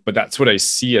entrepreneurship? But that's what I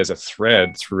see as a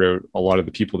thread throughout a lot of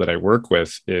the people that I work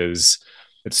with is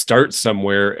it starts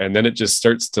somewhere and then it just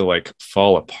starts to like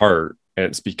fall apart. And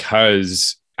it's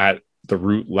because at the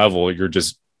root level, you're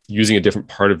just using a different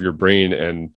part of your brain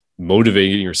and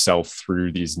motivating yourself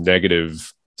through these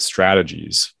negative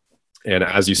strategies. And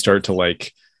as you start to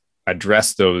like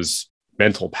address those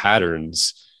mental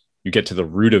patterns, you get to the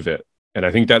root of it. And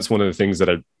I think that's one of the things that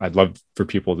I'd love for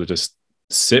people to just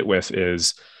sit with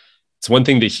is it's one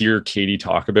thing to hear Katie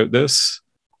talk about this.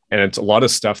 And it's a lot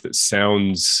of stuff that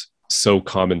sounds so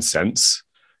common sense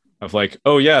of like,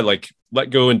 oh yeah, like let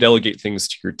go and delegate things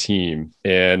to your team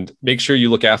and make sure you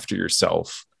look after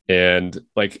yourself. And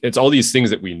like, it's all these things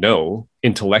that we know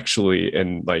intellectually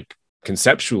and like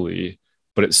conceptually,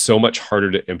 but it's so much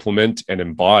harder to implement and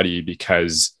embody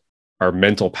because our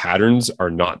mental patterns are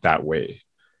not that way.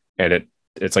 And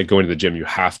it's like going to the gym. You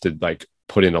have to like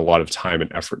put in a lot of time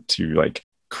and effort to like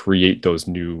create those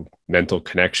new mental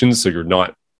connections. So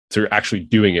you're actually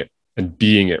doing it and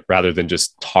being it rather than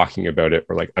just talking about it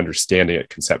or like understanding it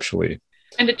conceptually.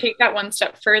 And to take that one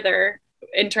step further,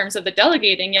 in terms of the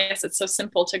delegating, yes, it's so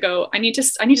simple to go, I need to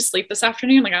sleep this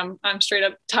afternoon. Like I'm straight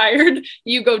up tired.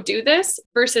 You go do this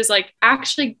versus like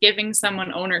actually giving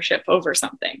someone ownership over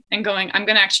something and going, I'm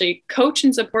going to actually coach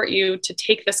and support you to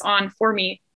take this on for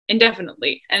me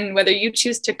indefinitely. And whether you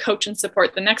choose to coach and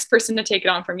support the next person to take it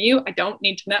on from you, I don't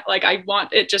need to know, like I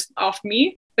want it just off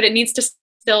me, but it needs to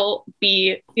still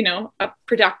be, a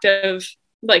productive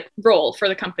like role for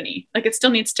the company. Like it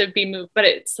still needs to be moved, but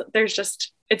it's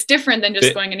different than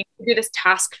just going, I need to do this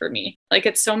task for me. Like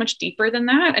it's so much deeper than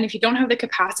that. And if you don't have the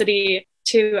capacity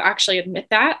to actually admit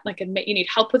you need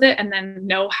help with it and then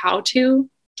know how to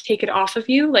take it off of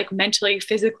you, like mentally,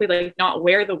 physically, like not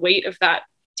wear the weight of that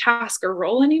task or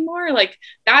role anymore. Like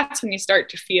that's when you start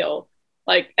to feel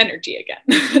like energy again.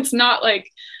 It's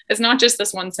not just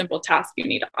this one simple task you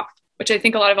need off, which I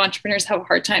think a lot of entrepreneurs have a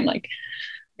hard time like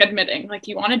admitting. Like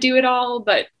you want to do it all,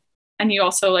 and you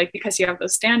also like, because you have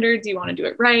those standards, you want to do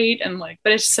it right. And like,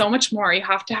 but it's so much more. You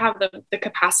have to have the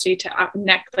capacity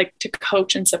to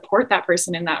coach and support that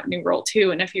person in that new role too.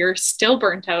 And if you're still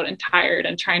burnt out and tired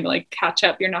and trying to like catch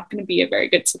up, you're not going to be a very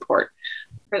good support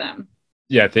for them.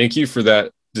 Yeah. Thank you for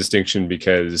that distinction,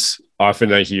 because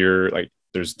often I hear like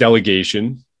there's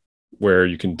delegation where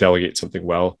you can delegate something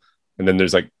well. And then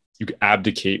there's like, you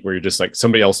abdicate where you're just like,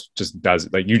 somebody else just does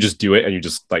it. Like you just do it and you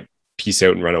just like peace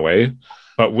out and run away.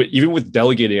 But even with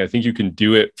delegating, I think you can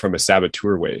do it from a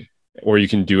saboteur way, or you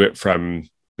can do it from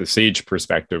the sage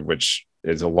perspective, which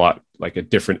is a lot like a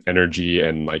different energy.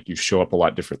 And like you show up a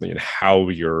lot differently in how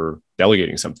you're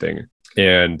delegating something.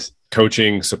 And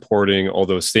coaching, supporting, all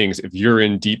those things. If you're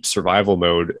in deep survival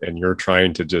mode and you're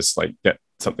trying to just like get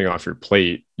something off your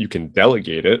plate, you can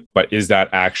delegate it. But is that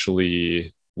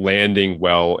actually landing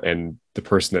well? And the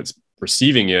person that's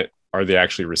receiving it, are they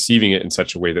actually receiving it in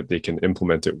such a way that they can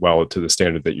implement it well to the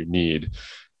standard that you need?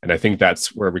 And I think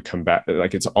that's where we come back.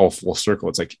 Like it's all full circle.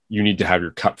 It's like you need to have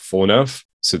your cup full enough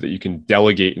so that you can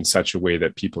delegate in such a way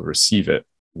that people receive it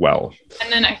well.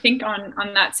 And then I think on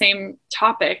that same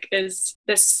topic is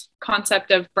this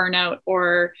concept of burnout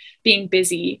or being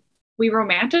busy. We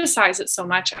romanticize it so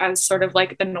much as sort of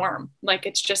like the norm. Like,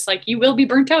 it's just like, you will be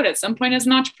burnt out at some point as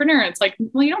an entrepreneur. It's like,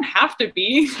 well, you don't have to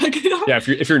be. Like, yeah,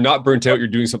 if you're not burnt out, you're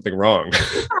doing something wrong.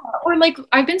 Or like,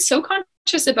 I've been so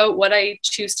conscious about what I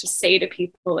choose to say to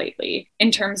people lately in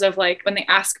terms of like, when they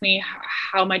ask me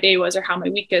how my day was or how my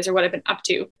week is or what I've been up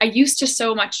to. I used to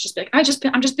so much just be like, I'm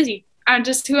just busy. I'm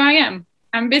just who I am.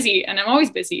 I'm busy and I'm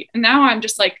always busy. And now I'm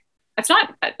just like, it's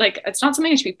not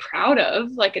something I should be proud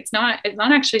of. Like, it's not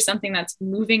actually something that's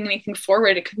moving anything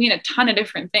forward. It could mean a ton of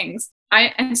different things.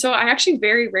 So I actually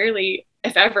very rarely,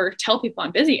 if ever, tell people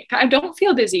I'm busy. I don't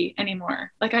feel busy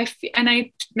anymore. Like, and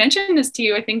I mentioned this to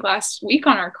you, I think last week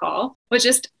on our call, was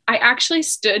just, I actually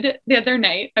stood the other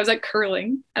night, I was like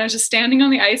curling and I was just standing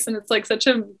on the ice, and it's like such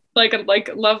a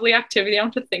lovely activity. I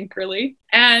don't have to think really.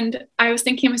 And I was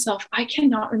thinking to myself, I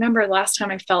cannot remember the last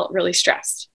time I felt really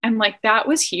stressed. And like, that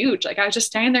was huge. Like, I was just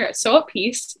standing there so at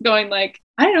peace going like,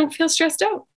 I don't feel stressed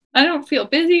out. I don't feel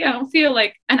busy. I don't feel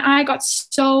like, and I got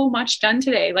so much done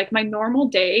today. Like, my normal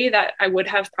day that I would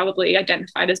have probably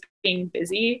identified as being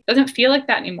busy doesn't feel like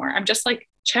that anymore. I'm just like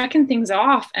checking things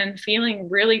off and feeling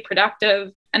really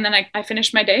productive. And then I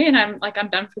finish my day and I'm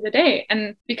done for the day.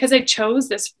 And because I chose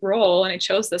this role and I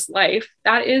chose this life,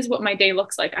 that is what my day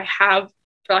looks like. I have,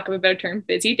 for lack of a better term,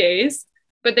 busy days,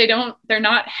 but they're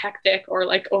not hectic or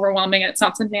like overwhelming. And it's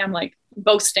not something I'm like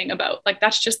boasting about. Like,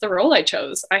 that's just the role I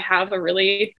chose. I have a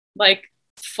really like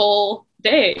full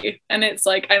day, and it's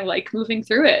like, I like moving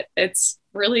through it. It's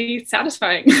really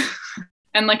satisfying.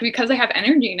 And like, because I have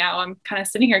energy now, I'm kind of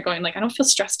sitting here going like, I don't feel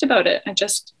stressed about it.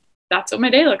 That's what my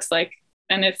day looks like.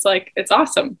 And it's like, it's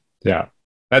awesome. Yeah.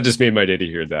 That just made my day to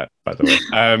hear that, by the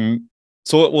way.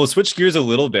 So we'll switch gears a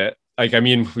little bit. Like, I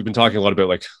mean, we've been talking a lot about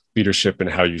like leadership and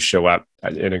how you show up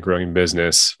in a growing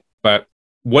business, but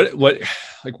what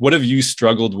have you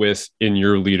struggled with in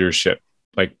your leadership?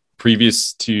 Like,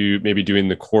 previous to maybe doing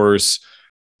the course,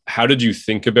 how did you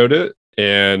think about it?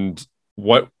 And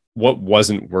what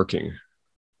wasn't working?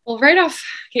 Well, right off,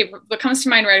 okay, what comes to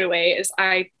mind right away is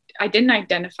I didn't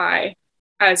identify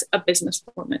as a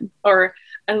businesswoman or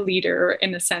a leader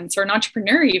in the sense, or an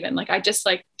entrepreneur even. Like, I just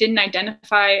like didn't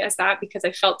identify as that because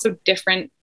I felt so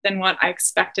different than what I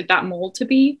expected that mold to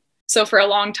be. So for a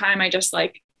long time, I just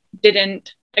like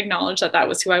didn't acknowledge that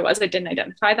was who I was. I didn't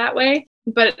identify that way.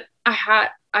 But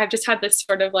I've just had this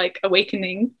sort of like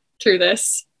awakening through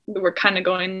this. We're kind of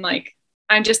going like,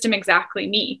 I just am exactly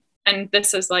me. And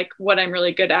this is like what I'm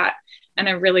really good at. And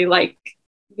I really like,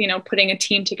 putting a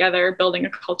team together, building a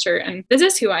culture. And this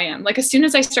is who I am. Like, as soon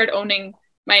as I start owning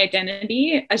my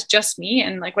identity as just me,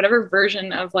 and like whatever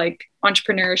version of like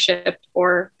entrepreneurship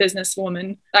or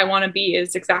businesswoman I want to be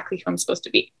is exactly who I'm supposed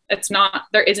to be.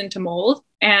 There isn't a mold.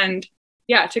 And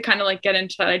yeah, to kind of like get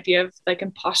into that idea of like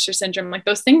imposter syndrome, like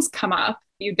those things come up.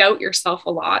 You doubt yourself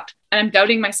a lot. And I'm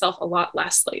doubting myself a lot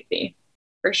less lately,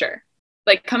 for sure.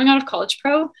 Like, coming out of College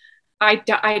Pro,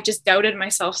 I just doubted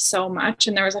myself so much.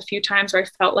 And there was a few times where I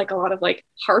felt like a lot of like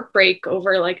heartbreak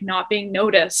over like not being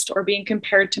noticed or being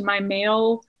compared to my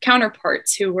male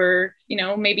counterparts who were,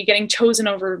 maybe getting chosen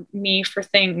over me for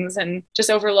things and just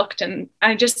overlooked. And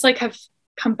I just like have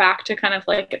come back to kind of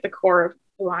like at the core of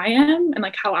who I am and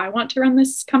like how I want to run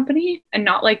this company, and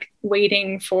not like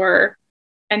waiting for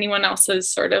anyone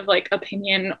else's sort of like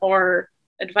opinion or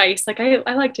advice. Like,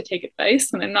 I like to take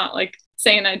advice, and I'm not like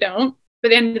saying I don't.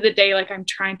 But at the end of the day, like, I'm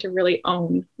trying to really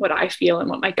own what I feel and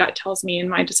what my gut tells me in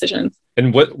my decisions.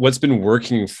 And what's been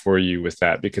working for you with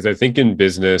that? Because I think in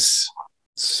business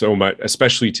so much,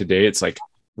 especially today, it's like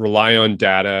rely on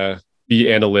data,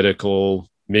 be analytical,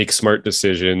 make smart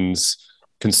decisions,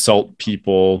 consult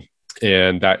people,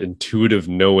 and that intuitive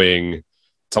knowing.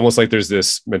 It's almost like there's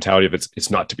this mentality of it's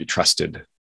not to be trusted.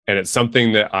 And it's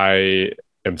something that I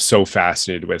am so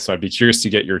fascinated with. So I'd be curious to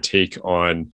get your take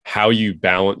on how you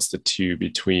balance the two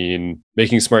between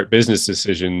making smart business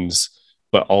decisions,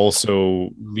 but also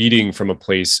leading from a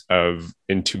place of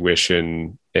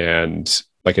intuition and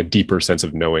like a deeper sense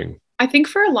of knowing. I think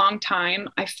for a long time,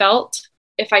 I felt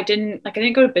I didn't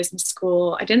go to business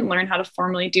school, I didn't learn how to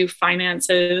formally do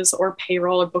finances or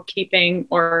payroll or bookkeeping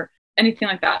or anything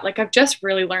like that. Like, I've just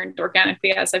really learned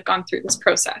organically as I've gone through this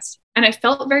process. And I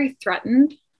felt very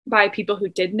threatened by people who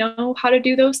did know how to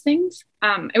do those things.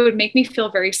 It would make me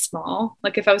feel very small.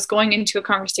 Like, if I was going into a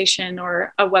conversation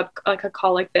or a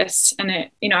call like this, and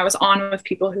I was on with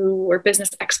people who were business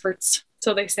experts,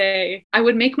 so they say, I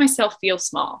would make myself feel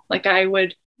small. Like, I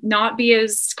would not be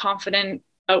as confident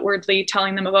outwardly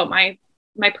telling them about my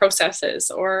my processes,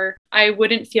 or I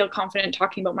wouldn't feel confident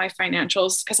talking about my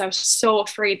financials because I was so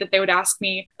afraid that they would ask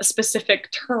me a specific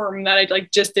term that I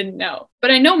like just didn't know.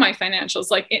 But I know my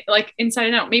financials like inside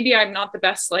and out. Maybe I'm not the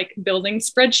best like building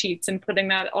spreadsheets and putting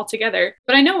that all together,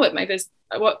 but I know what my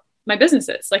business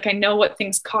is. Like I know what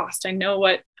things cost. I know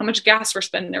how much gas we're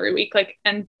spending every week. Like,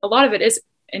 and a lot of it is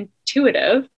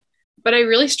intuitive, but I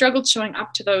really struggled showing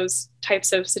up to those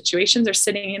types of situations or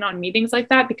sitting in on meetings like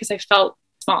that because I felt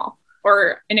small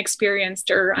or inexperienced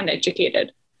or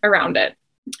uneducated around it.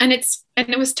 And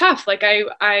it was tough. Like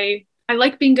I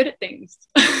like being good at things.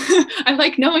 I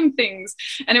like knowing things.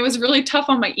 And it was really tough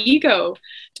on my ego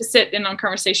to sit in on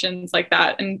conversations like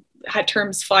that and had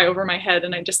terms fly over my head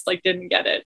and I just like didn't get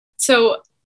it. So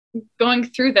going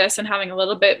through this and having a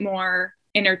little bit more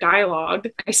inner dialogue,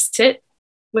 I sit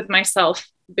with myself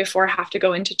before I have to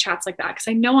go into chats like that. Because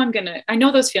I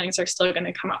know those feelings are still going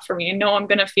to come up for me. I know I'm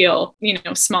going to feel,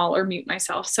 small or mute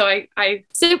myself. So I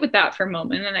sit with that for a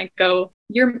moment and I go,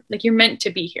 you're meant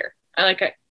to be here.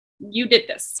 You did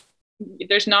this.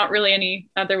 There's not really any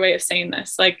other way of saying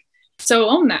this. So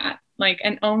own that,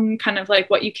 and own kind of like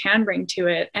what you can bring to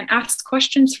it and ask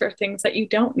questions for things that you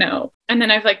don't know. And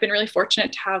then I've been really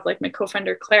fortunate to have my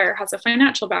co-founder, Claire, has a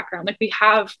financial background. We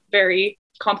have very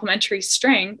complementary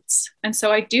strengths. And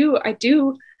so I do,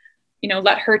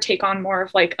 let her take on more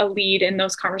of a lead in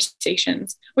those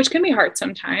conversations, which can be hard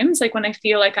sometimes. When I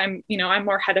feel like I'm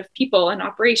more head of people and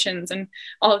operations and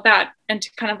all of that, and to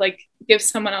kind of give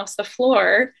someone else the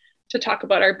floor to talk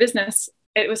about our business,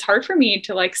 it was hard for me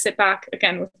to sit back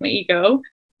again with my ego,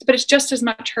 but it's just as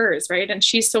much hers, right? And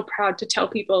she's so proud to tell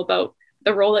people about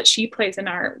the role that she plays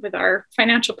with our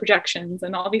financial projections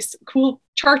and all these cool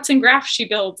charts and graphs she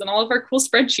builds and all of our cool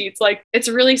spreadsheets. It's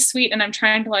really sweet. And I'm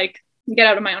trying to get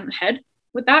out of my own head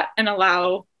with that and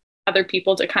allow other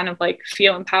people to kind of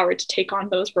feel empowered to take on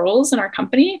those roles in our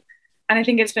company. And I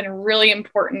think it's been really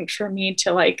important for me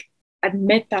to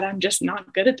admit that I'm just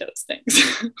not good at those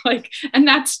things. And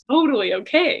that's totally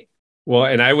okay. Well,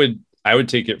 and I would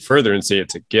take it further and say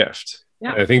it's a gift.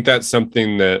 Yeah. I think that's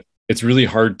something that it's really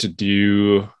hard to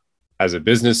do as a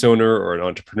business owner or an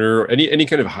entrepreneur, or any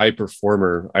kind of high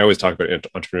performer. I always talk about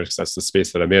entrepreneurs because that's the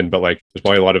space that I'm in, but there's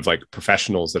probably a lot of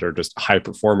professionals that are just high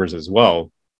performers as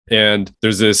well. And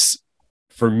there's this,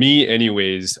 for me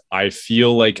anyways, I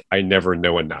feel like I never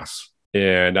know enough.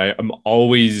 And I'm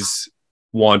always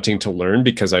wanting to learn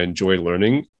because I enjoy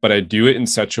learning, but I do it in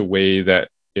such a way that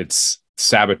it's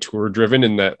saboteur driven,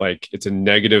 in that it's a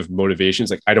negative motivation.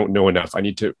 It's I don't know enough. I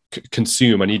need to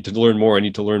consume. I need to learn more.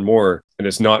 And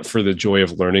it's not for the joy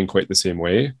of learning quite the same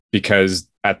way, because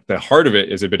at the heart of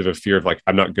it is a bit of a fear of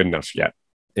I'm not good enough yet.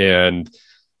 And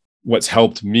what's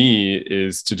helped me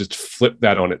is to just flip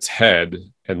that on its head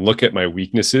and look at my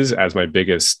weaknesses as my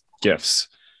biggest gifts.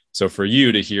 So for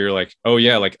you to hear oh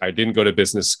yeah, I didn't go to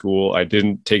business school. I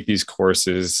didn't take these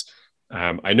courses.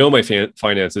 I know my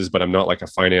finances, but I'm not a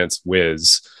finance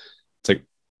whiz. It's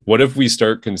what if we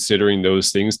start considering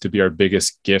those things to be our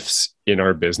biggest gifts in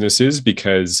our businesses?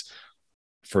 Because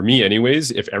for me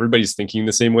anyways, if everybody's thinking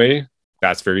the same way,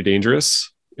 that's very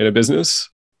dangerous in a business.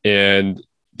 And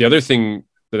the other thing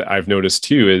that I've noticed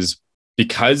too is,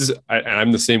 because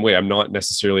I'm the same way, I'm not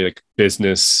necessarily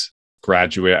business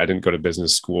graduate. I didn't go to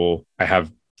business school. I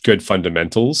have good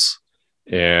fundamentals,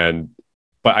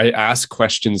 but I ask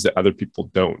questions that other people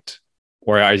don't,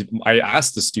 or I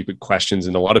ask the stupid questions,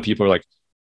 and a lot of people are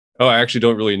oh, I actually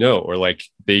don't really know, or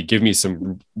they give me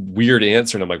some weird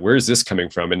answer and I'm where is this coming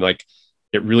from? And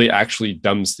it really actually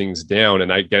dumbs things down,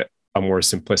 and I get a more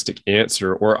simplistic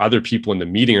answer, or other people in the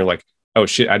meeting are oh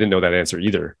shit, I didn't know that answer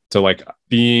either. So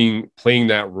playing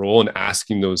that role and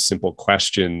asking those simple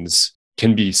questions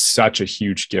can be such a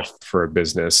huge gift for a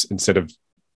business, instead of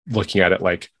looking at it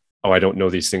oh, I don't know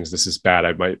these things, this is bad,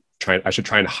 I should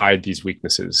try and hide these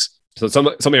weaknesses. So it's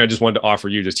something I just wanted to offer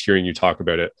you, just hearing you talk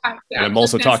about it. Yeah, and I'm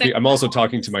also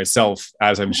talking to myself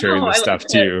as I'm sharing this stuff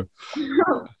too.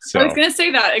 So I was going to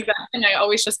say that exactly. And I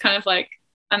always just kind of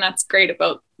and that's great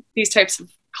about these types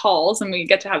of calls. And we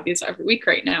get to have these every week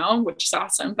right now, which is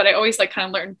awesome. But I always kind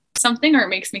of learn something, or it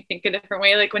makes me think a different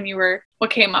way.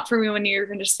 What came up for me when you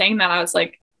were just saying that, I was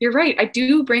you're right. I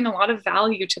do bring a lot of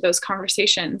value to those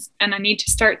conversations, and I need to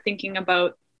start thinking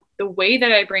about the way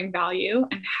that I bring value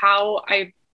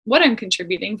and what I'm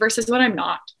contributing versus what I'm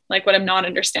not, what I'm not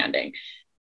understanding.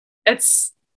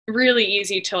 It's really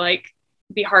easy to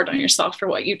be hard on yourself for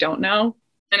what you don't know.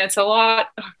 And it's a lot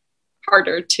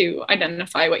harder to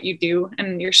identify what you do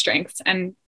and your strengths.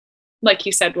 And like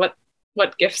you said,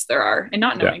 what gifts there are, and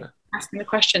not knowing, asking the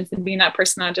questions and being that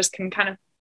person that just can kind of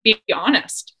be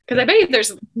honest. Because I bet you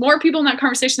there's more people in that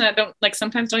conversation that don't like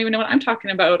sometimes don't even know what I'm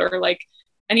talking about, or like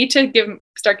I need to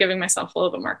start giving myself a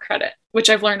little bit more credit, which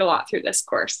I've learned a lot through this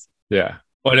course. Yeah.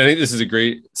 Well, and I think this is a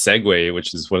great segue,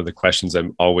 which is one of the questions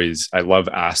I love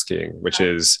asking, which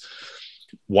is,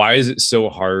 why is it so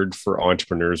hard for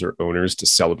entrepreneurs or owners to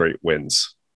celebrate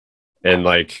wins? And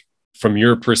like, from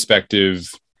your perspective,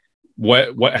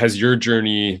 what has your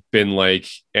journey been like,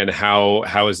 and how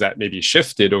has that maybe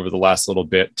shifted over the last little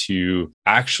bit to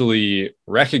actually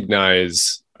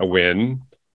recognize a win,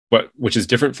 but which is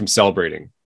different from celebrating?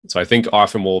 So I think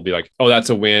often we'll be like, oh, that's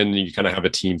a win. You kind of have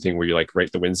a team thing where you like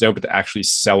write the wins down, but to actually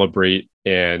celebrate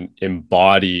and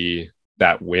embody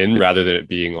that win rather than it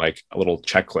being like a little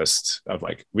checklist of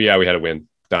like, we had a win,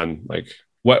 done. Like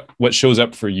what shows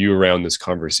up for you around this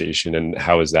conversation, and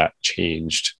how has that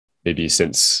changed maybe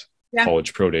since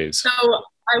college pro days? So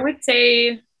I would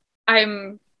say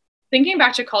I'm thinking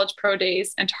back to college pro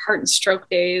days and to heart and stroke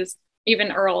days,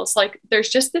 even Earls, like there's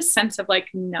just this sense of like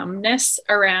numbness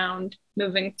around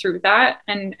moving through that,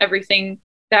 and everything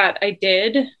that I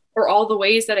did, or all the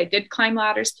ways that I did climb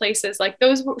ladders places, like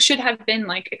those should have been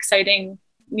like exciting,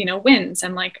 wins.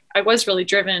 And like, I was really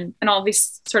driven and all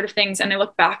these sort of things. And I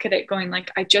look back at it going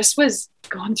like, I just was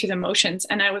going through the motions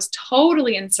and I was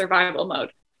totally in survival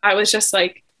mode. I was just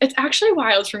like, it's actually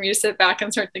wild for me to sit back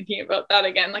and start thinking about that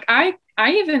again. Like I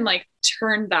even like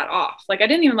turned that off. Like I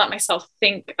didn't even let myself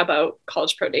think about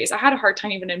college pro days. I had a hard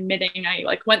time even admitting I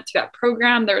like went through that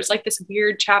program. There was like this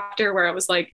weird chapter where I was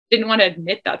like, didn't want to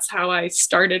admit that's how I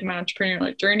started my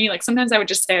entrepreneurial journey. Like sometimes I would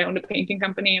just say I owned a painting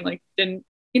company and like didn't,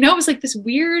 it was like this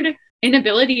weird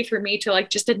inability for me to like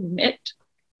just admit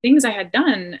things I had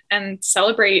done and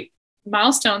celebrate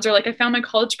milestones. Or like I found my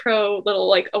college pro little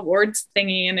like awards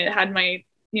thingy and it had my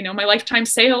my lifetime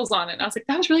sales on it. And I was like,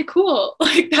 that was really cool.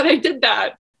 Like that I did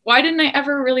that. Why didn't I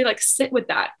ever really like sit with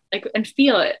that, like, and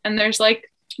feel it? And there's like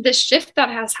this shift that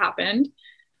has happened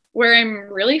where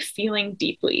I'm really feeling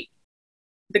deeply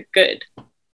the good,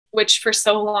 which for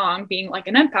so long being like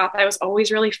an empath, I was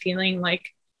always really feeling like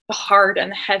the hard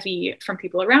and the heavy from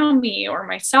people around me or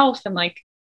myself. And like,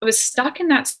 I was stuck in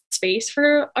that space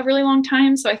for a really long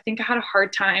time. So I think I had a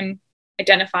hard time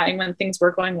identifying when things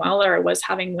were going well or I was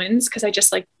having wins, because I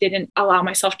just like didn't allow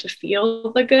myself to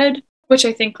feel the good, which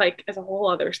I think like is a whole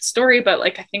other story. But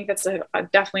like I think that's a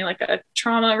definitely like a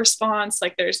trauma response.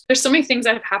 Like there's so many things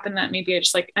that have happened that maybe I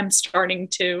just like I'm starting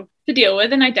to deal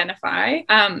with and identify.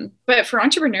 But for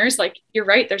entrepreneurs, like you're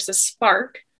right, there's a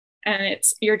spark, and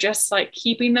you're just like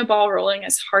keeping the ball rolling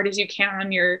as hard as you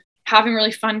can. You're having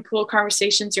really fun, cool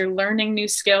conversations. You're learning new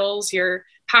skills. You're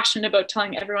passionate about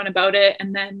telling everyone about it,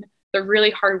 and then the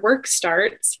really hard work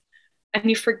starts and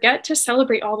you forget to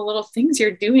celebrate all the little things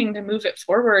you're doing to move it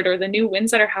forward, or the new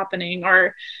wins that are happening,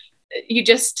 or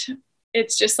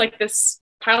it's just like this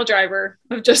pile driver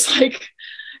of just like,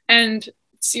 and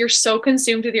so you're so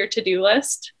consumed with your to-do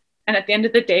list. And at the end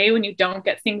of the day, when you don't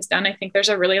get things done, I think there's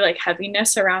a really like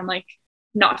heaviness around like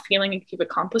not feeling like you've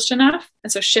accomplished enough.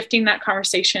 And so shifting that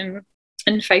conversation,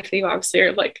 and Faith, you obviously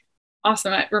are like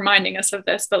awesome at reminding us of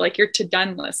this, but like your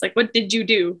to-done list, like what did you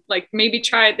do? Like maybe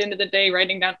try at the end of the day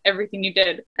writing down everything you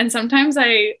did. And sometimes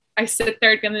I sit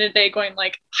there at the end of the day going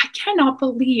like, I cannot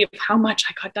believe how much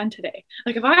I got done today.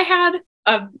 Like if I had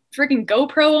a freaking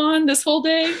GoPro on this whole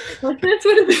day, like this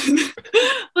would have been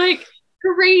like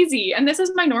crazy. And this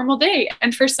is my normal day.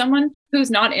 And for someone who's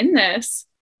not in this,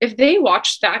 if they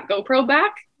watched that GoPro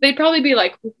back, they'd probably be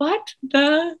like, what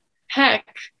the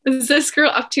heck is this girl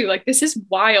up to? Like, this is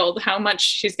wild how much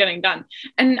she's getting done.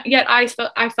 And yet I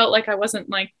felt like I wasn't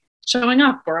like showing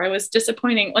up, or I was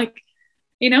disappointing. Like,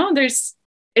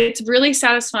 it's really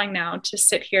satisfying now to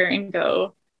sit here and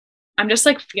go, I'm just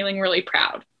like feeling really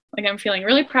proud. Like I'm feeling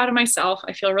really proud of myself.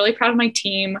 I feel really proud of my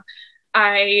team.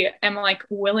 I am like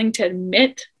willing to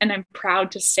admit, and I'm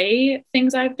proud to say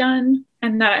things I've done,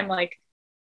 and that I'm like,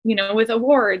 with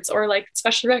awards or like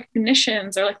special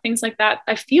recognitions or like things like that,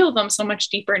 I feel them so much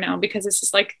deeper now, because it's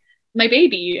just like my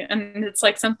baby, and it's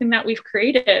like something that we've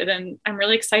created, and I'm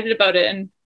really excited about it. And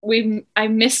I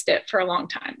missed it for a long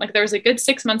time. Like there was a good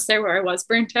 6 months there where I was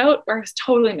burnt out, where I was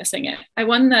totally missing it. I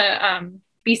won the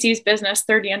BC's business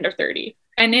 30 under 30,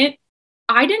 and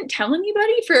I didn't tell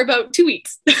anybody for about 2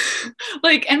 weeks.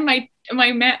 Like, and my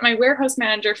warehouse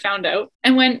manager found out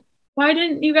and went, why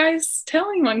didn't you guys tell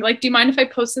anyone? Like, do you mind if I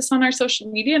post this on our social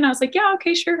media? And I was like, yeah,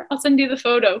 okay, sure. I'll send you the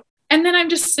photo. And then I'm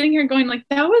just sitting here going like,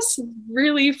 that was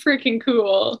really freaking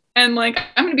cool. And like,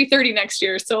 I'm going to be 30 next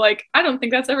year. So like, I don't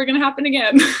think that's ever going to happen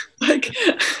again. Like,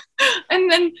 and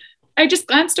then I just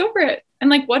glanced over it and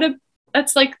like,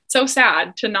 that's like so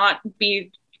sad to not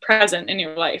be present in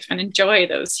your life and enjoy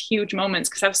those huge moments.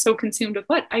 Cause I was so consumed with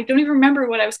I don't even remember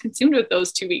what I was consumed with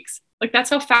those 2 weeks. Like,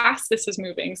 that's how fast this is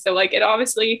moving. So like, it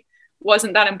obviously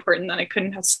wasn't that important that I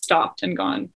couldn't have stopped and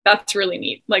gone, that's really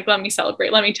neat. Like, let me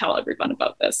celebrate. Let me tell everyone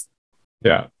about this.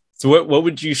 Yeah. So what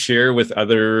would you share with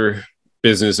other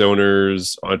business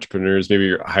owners, entrepreneurs? Maybe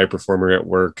you're a high performer at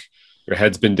work, your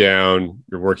head's been down,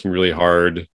 you're working really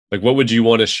hard. Like, what would you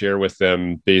want to share with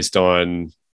them based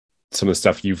on some of the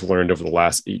stuff you've learned over the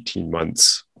last 18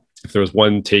 months? If there was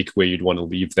one takeaway you'd want to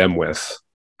leave them with.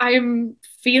 I'm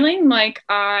feeling like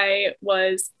I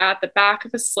was at the back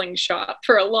of a slingshot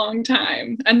for a long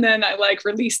time. And then I like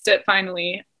released it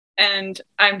finally. And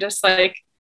I'm just like,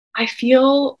 I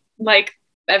feel like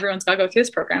everyone's got to go through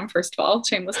this program, first of all,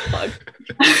 shameless plug.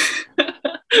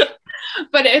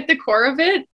 But at the core of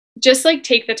it, just like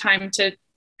take the time to,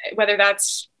 whether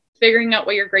that's figuring out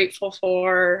what you're grateful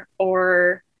for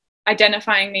or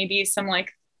identifying maybe some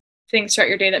like things throughout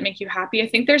your day that make you happy. I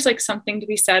think there's like something to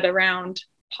be said around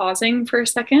pausing for a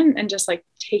second and just like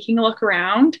taking a look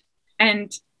around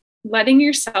and letting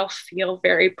yourself feel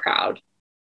very proud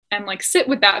and like sit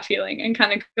with that feeling and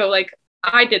kind of go like,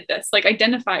 I did this, like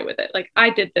identify with it. Like, I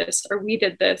did this, or we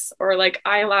did this, or like,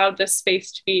 I allowed this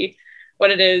space to be what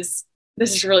it is.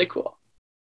 This is really cool.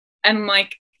 And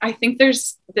like, I think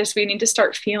there's this, we need to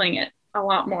start feeling it a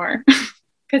lot more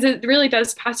because it really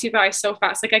does pass you by so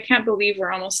fast. Like, I can't believe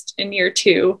we're almost in year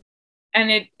 2. And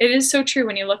it is so true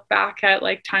when you look back at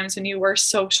like times when you were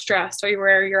so stressed or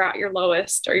where you're at your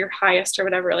lowest or your highest or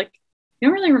whatever, like you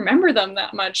don't really remember them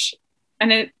that much.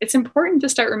 And it's important to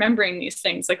start remembering these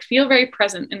things, like feel very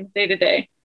present in day to day.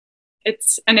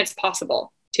 It's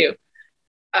possible too.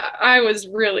 I was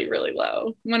really, really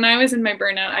low. When I was in my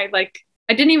burnout,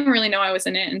 I didn't even really know I was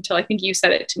in it until I think you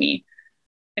said it to me.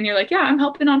 And you're like, yeah, I'm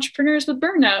helping entrepreneurs with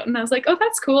burnout. And I was like, oh,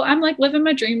 that's cool. I'm like living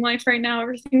my dream life right now.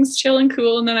 Everything's chill and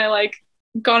cool. And then I like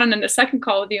got on in the second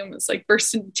call with you and was like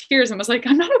burst into tears and was like,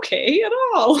 I'm not okay at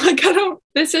all. Like,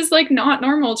 this is like not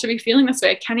normal to be feeling this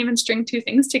way. I can't even string 2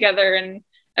 things together and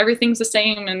everything's the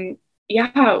same. And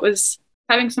yeah, it was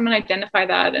having someone identify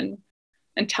that and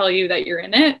tell you that you're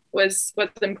in it was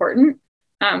what's important.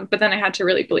 But then I had to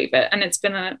really believe it. And it's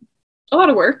been a lot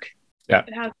of work. Yeah.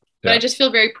 It has. But I just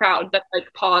feel very proud that I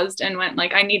like paused and went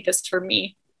like, I need this for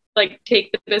me. Like,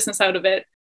 take the business out of it.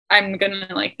 I'm gonna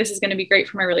like, this is gonna be great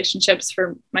for my relationships,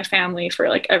 for my family, for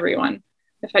like everyone.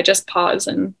 If I just pause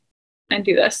and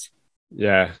do this.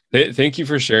 Yeah. Thank you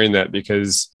for sharing that,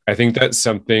 because I think that's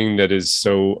something that is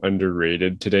so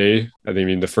underrated today. I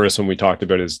mean, the first one we talked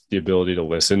about is the ability to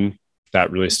listen. That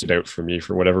really stood out for me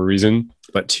for whatever reason.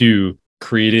 But 2,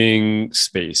 creating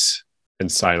space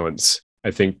and silence. I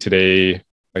think today,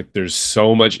 like, there's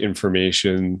so much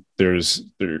information. There's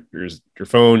your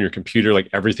phone, your computer, like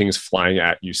everything's flying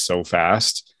at you so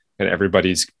fast, and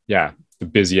everybody's, the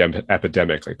busy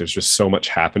epidemic. Like, there's just so much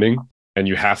happening, and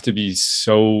you have to be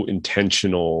so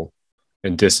intentional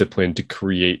and disciplined to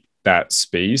create that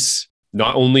space,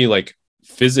 not only like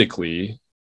physically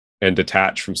and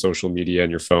detach from social media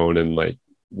and your phone and like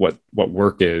what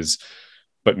work is,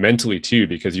 but mentally too,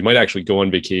 because you might actually go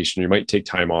on vacation, you might take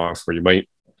time off, or you might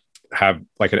have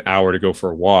like an hour to go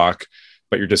for a walk,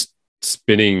 but you're just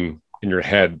spinning in your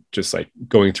head, just like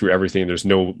going through everything. There's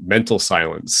no mental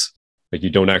silence. Like, you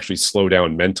don't actually slow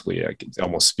down mentally. Like, it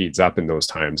almost speeds up in those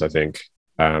times, I think.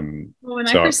 Well, when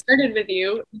I first started with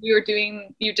you,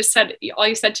 you just said, all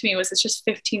you said to me was, it's just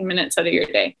 15 minutes out of your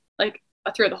day. Like,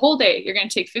 through the whole day, you're going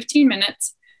to take 15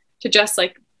 minutes to just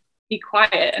like be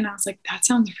quiet. And I was like, that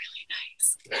sounds really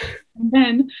nice. And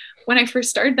then when I first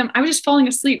started them, I was just falling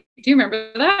asleep. Do you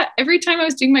remember that? Every time I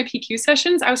was doing my PQ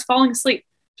sessions, I was falling asleep.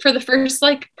 For the first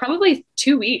like probably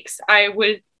 2 weeks, I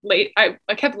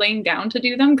kept laying down to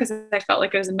do them because I felt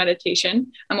like it was a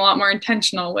meditation. I'm a lot more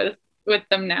intentional with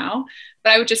them now,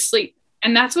 but I would just sleep.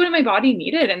 And that's what my body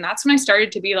needed. And that's when I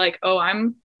started to be like, oh,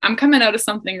 I'm coming out of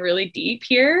something really deep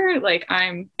here. Like,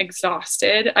 I'm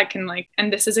exhausted. I can like,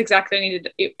 and this is exactly what I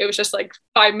needed. It was just like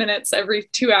 5 minutes every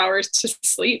 2 hours to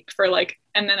sleep for like,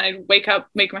 and then I'd wake up,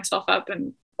 make myself up,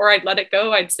 or I'd let it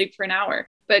go. I'd sleep for an hour.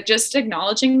 But just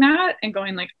acknowledging that and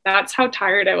going like, that's how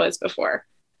tired I was before.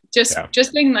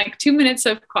 Just being like 2 minutes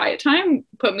of quiet time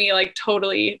put me like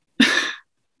totally,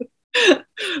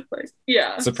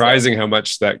 surprising how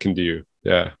much that can do.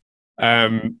 Yeah.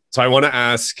 So I want to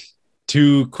ask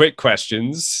 2 quick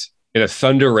questions in a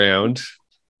thunder round.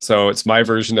 So it's my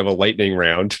version of a lightning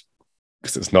round,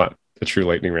 because it's not a true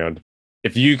lightning round.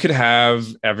 If you could have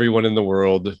everyone in the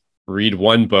world read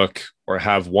one book or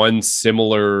have one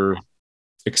similar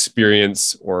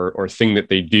experience or thing that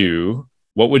they do,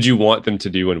 what would you want them to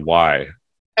do and why?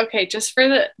 Okay, just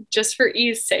for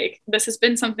ease sake, this has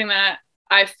been something that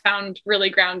I've found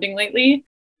really grounding lately.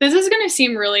 This is going to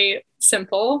seem really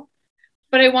simple,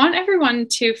 but I want everyone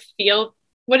to feel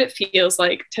what it feels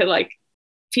like to like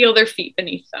feel their feet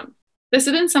beneath them. This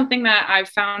has been something that I've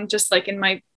found just like in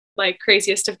my like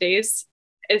craziest of days.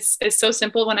 It's so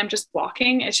simple when I'm just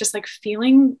walking. It's just like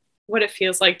feeling what it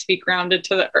feels like to be grounded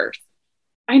to the earth.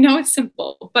 I know it's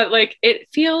simple, but like it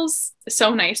feels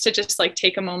so nice to just like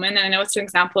take a moment. And I know it's an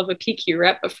example of a PQ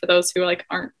rep, but for those who like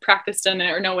aren't practiced in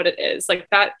it or know what it is, like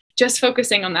that, just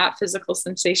focusing on that physical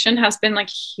sensation has been like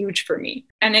huge for me.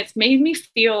 And it's made me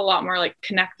feel a lot more like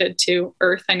connected to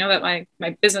earth. I know that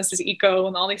my business is eco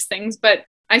and all these things, but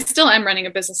I still am running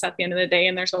a business at the end of the day,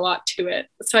 and there's a lot to it.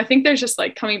 So I think there's just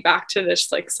like coming back to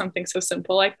this, like something so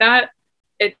simple like that.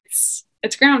 It's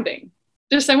grounding.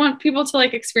 Just I want people to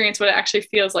like experience what it actually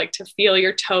feels like to feel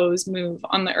your toes move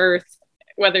on the earth,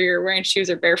 whether you're wearing shoes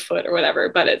or barefoot or whatever.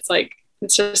 But it's like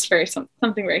it's just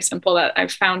something very simple that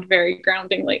I've found very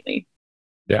grounding lately.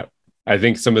 Yeah. I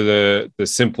think some of the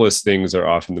simplest things are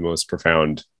often the most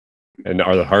profound and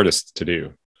are the hardest to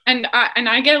do. And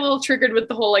I get a little triggered with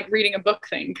the whole like reading a book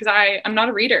thing because I'm not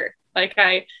a reader. Like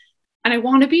I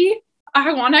want to be.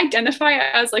 I want to identify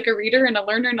as like a reader and a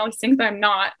learner and all these things, but I'm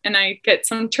not. And I get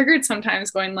some triggered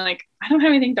sometimes going like, I don't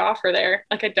have anything to offer there.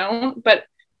 Like I don't, but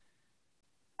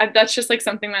that's just like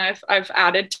something that I've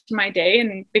added to my day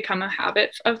and become a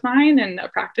habit of mine and a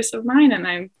practice of mine.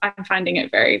 And I'm finding it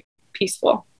very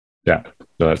peaceful. Yeah,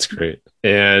 no, that's great.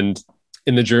 And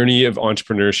in the journey of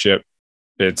entrepreneurship,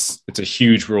 it's a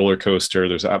huge roller coaster.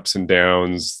 There's ups and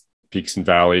downs, peaks and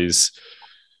valleys.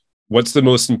 What's the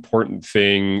most important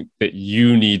thing that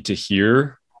you need to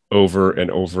hear over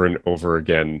and over and over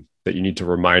again, that you need to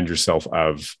remind yourself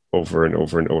of over and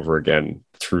over and over again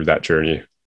through that journey?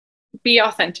 Be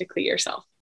authentically yourself.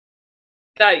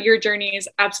 That your journey is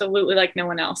absolutely like no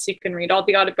one else. You can read all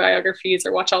the autobiographies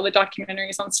or watch all the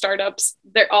documentaries on startups.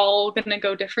 They're all going to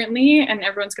go differently and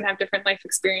everyone's going to have different life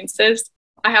experiences.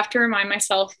 I have to remind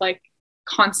myself like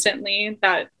constantly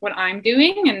that what I'm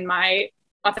doing and my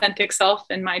authentic self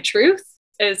and my truth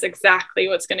is exactly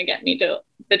what's going to get me to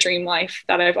the dream life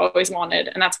that I've always wanted.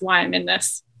 And that's why I'm in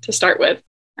this to start with.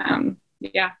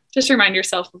 Just remind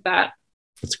yourself of that.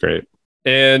 That's great.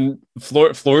 And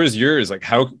floor is yours. Like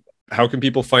how can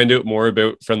people find out more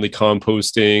about friendly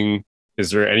composting?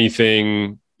 Is there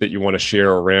anything that you want to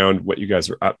share around what you guys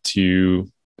are up to?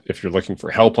 If you're looking for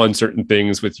help on certain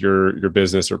things with your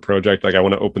business or project, like I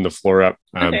want to open the floor up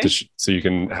so you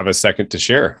can have a second to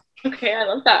share. Okay, I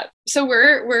love that. So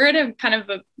we're at a kind of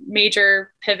a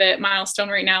major pivot milestone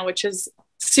right now, which is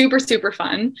super, super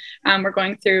fun. We're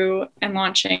going through and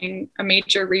launching a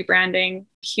major rebranding,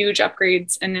 huge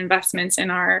upgrades and investments in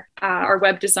our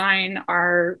web design,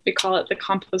 we call it the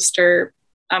Composter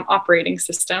operating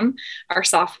system, our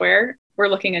software. We're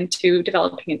looking into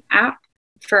developing an app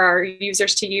for our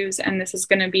users to use. And this is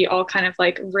going to be all kind of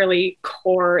like really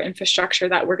core infrastructure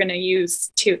that we're going to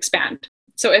use to expand.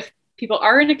 So if people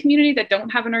are in a community that don't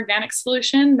have an organic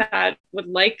solution that would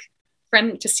like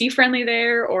to see Friendly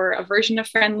there or a version of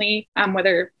Friendly,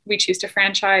 whether we choose to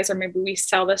franchise or maybe we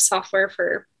sell this software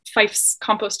for Fife's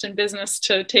compost and business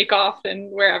to take off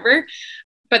and wherever.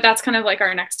 But that's kind of like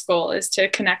our next goal is to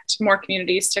connect more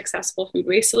communities to accessible food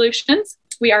waste solutions.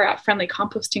 We are at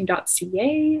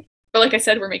friendlycomposting.ca. But like I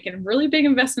said, we're making really big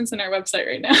investments in our website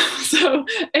right now. So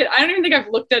I don't even think I've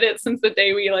looked at it since the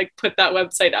day we like put that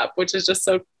website up, which is just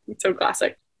so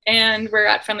classic. And we're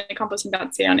at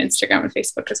friendlycomposting.ca on Instagram and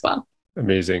Facebook as well.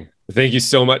 Amazing. Thank you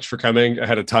so much for coming. I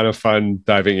had a ton of fun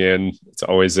diving in. It's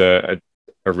always a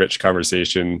rich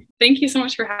conversation. Thank you so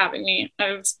much for having me.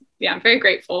 I'm very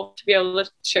grateful to be able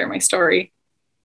to share my story.